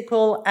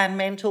physical and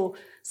mental.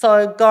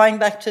 So going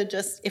back to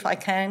just, if I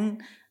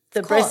can,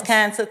 the breast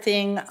cancer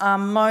thing,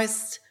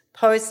 most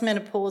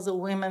postmenopausal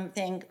women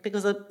think,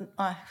 because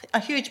a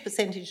huge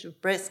percentage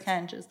of breast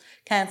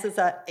cancers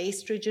are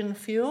estrogen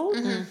fueled.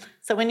 Mm-hmm.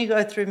 So when you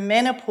go through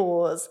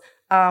menopause,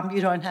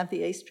 you don't have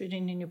the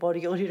estrogen in your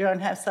body or you don't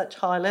have such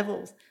high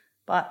levels.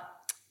 But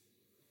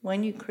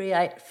when you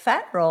create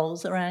fat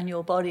rolls around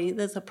your body,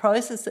 there's a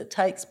process that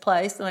takes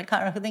place, and I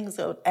can't remember, I think it's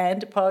called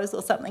adipose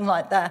or something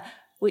like that,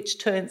 which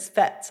turns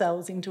fat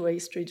cells into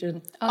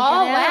estrogen.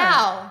 Oh,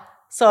 wow.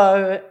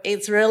 So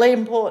it's really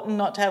important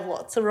not to have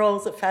lots of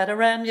rolls of fat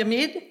around your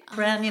middle.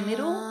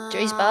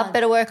 Jeez, Barb,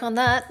 better work on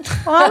that.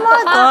 Oh,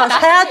 my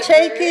gosh, how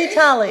cheeky,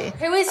 Tully.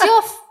 Who is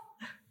your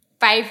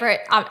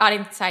favourite, I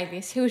didn't say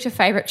this, who was your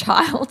favourite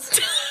child?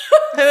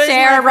 Who is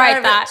Sarah my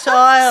wrote that.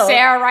 child?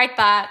 Sarah wrote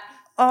that.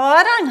 Oh,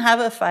 I don't have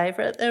a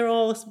favourite. They're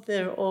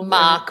all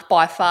Mark,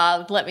 by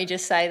far, let me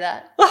just say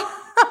that.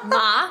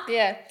 Mark.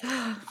 Yeah.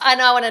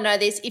 And I want to know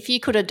this. If you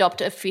could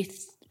adopt a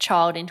 5th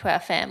child into our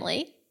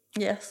family,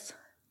 Yes.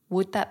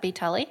 would that be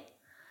Tully?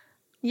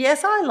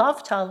 Yes, I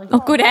love Tully. Oh,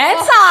 good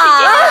answer.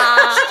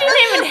 She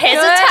didn't even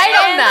hesitate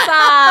on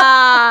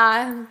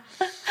that.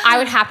 I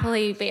would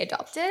happily be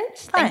adopted.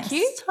 Thank Thanks,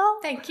 you.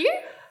 Tom. Thank you.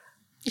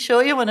 You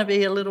sure you want to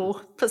be a little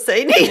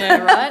Pacini? Yeah,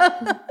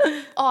 right?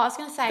 Oh, I was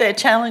going to say. They're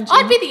challenging.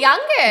 I'd be the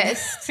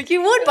youngest.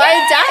 You would by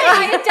a day.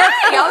 By a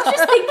day. I was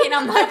just thinking,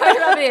 I'm like, why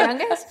should I be the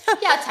youngest?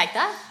 Yeah, I'll take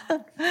that.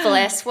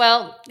 Bless.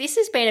 Well, this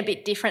has been a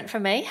bit different for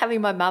me,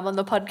 having my mum on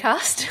the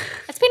podcast.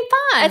 It's been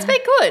fun. It's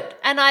been good.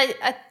 And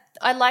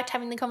I liked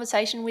having the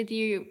conversation with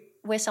you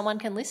where someone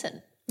can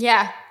listen.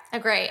 Yeah,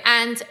 agree.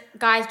 And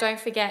guys, don't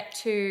forget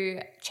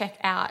to check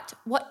out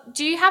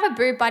do you have a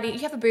Boob Buddy? You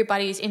have a Boob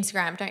Buddies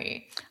Instagram, don't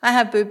you? I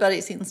have Boob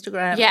Buddies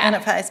Instagram and a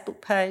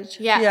Facebook page.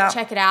 Yeah,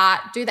 check it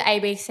out. Do the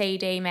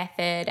ABCD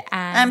method.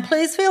 And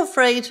please feel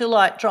free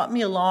to drop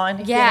me a line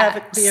if you have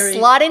a query.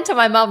 Slide into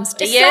my mum's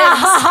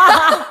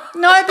DMs.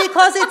 No,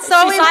 because it's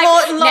so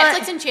important.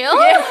 Netflix and chill.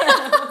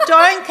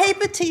 Don't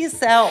keep it to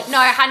yourself. No,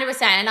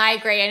 100%. And I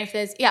agree. And if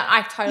there's,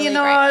 I totally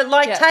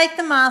agree. Take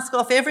the mask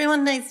off.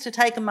 Everyone needs to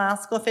take a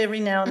mask off every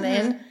now and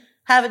then.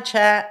 Have a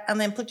chat and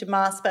then put your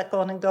mask back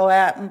on and go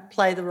out and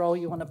play the role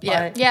you want to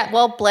play. Yeah.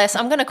 Well, bless.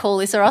 I'm going to call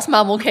this or else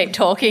Mum will keep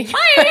talking.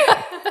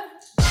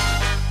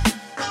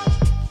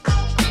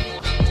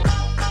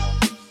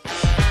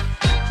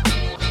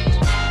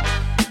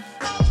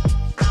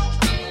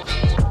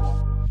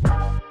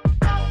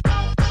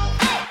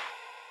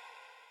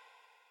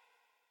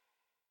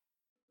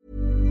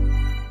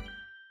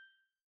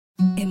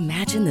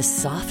 Imagine the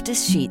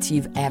softest sheets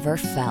you've ever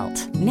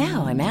felt.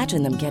 Now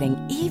imagine them getting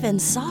even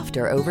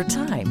softer over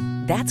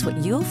time. That's what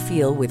you'll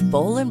feel with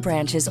Boll &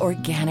 Branch's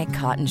organic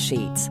cotton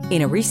sheets.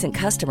 In a recent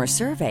customer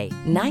survey,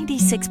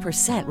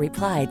 96%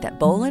 replied that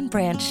Boll &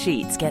 Branch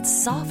sheets get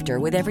softer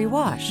with every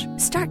wash.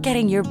 Start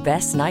getting your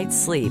best night's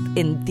sleep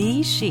in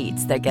these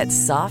sheets that get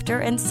softer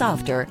and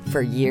softer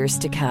for years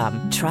to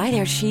come. Try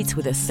their sheets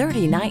with a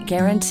 30-night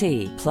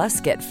guarantee. Plus,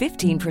 get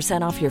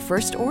 15% off your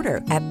first order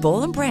at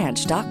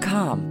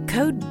bollandbranch.com.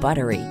 Code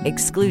BUTTERY.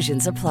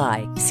 Exclusions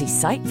apply. See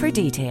site for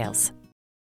details.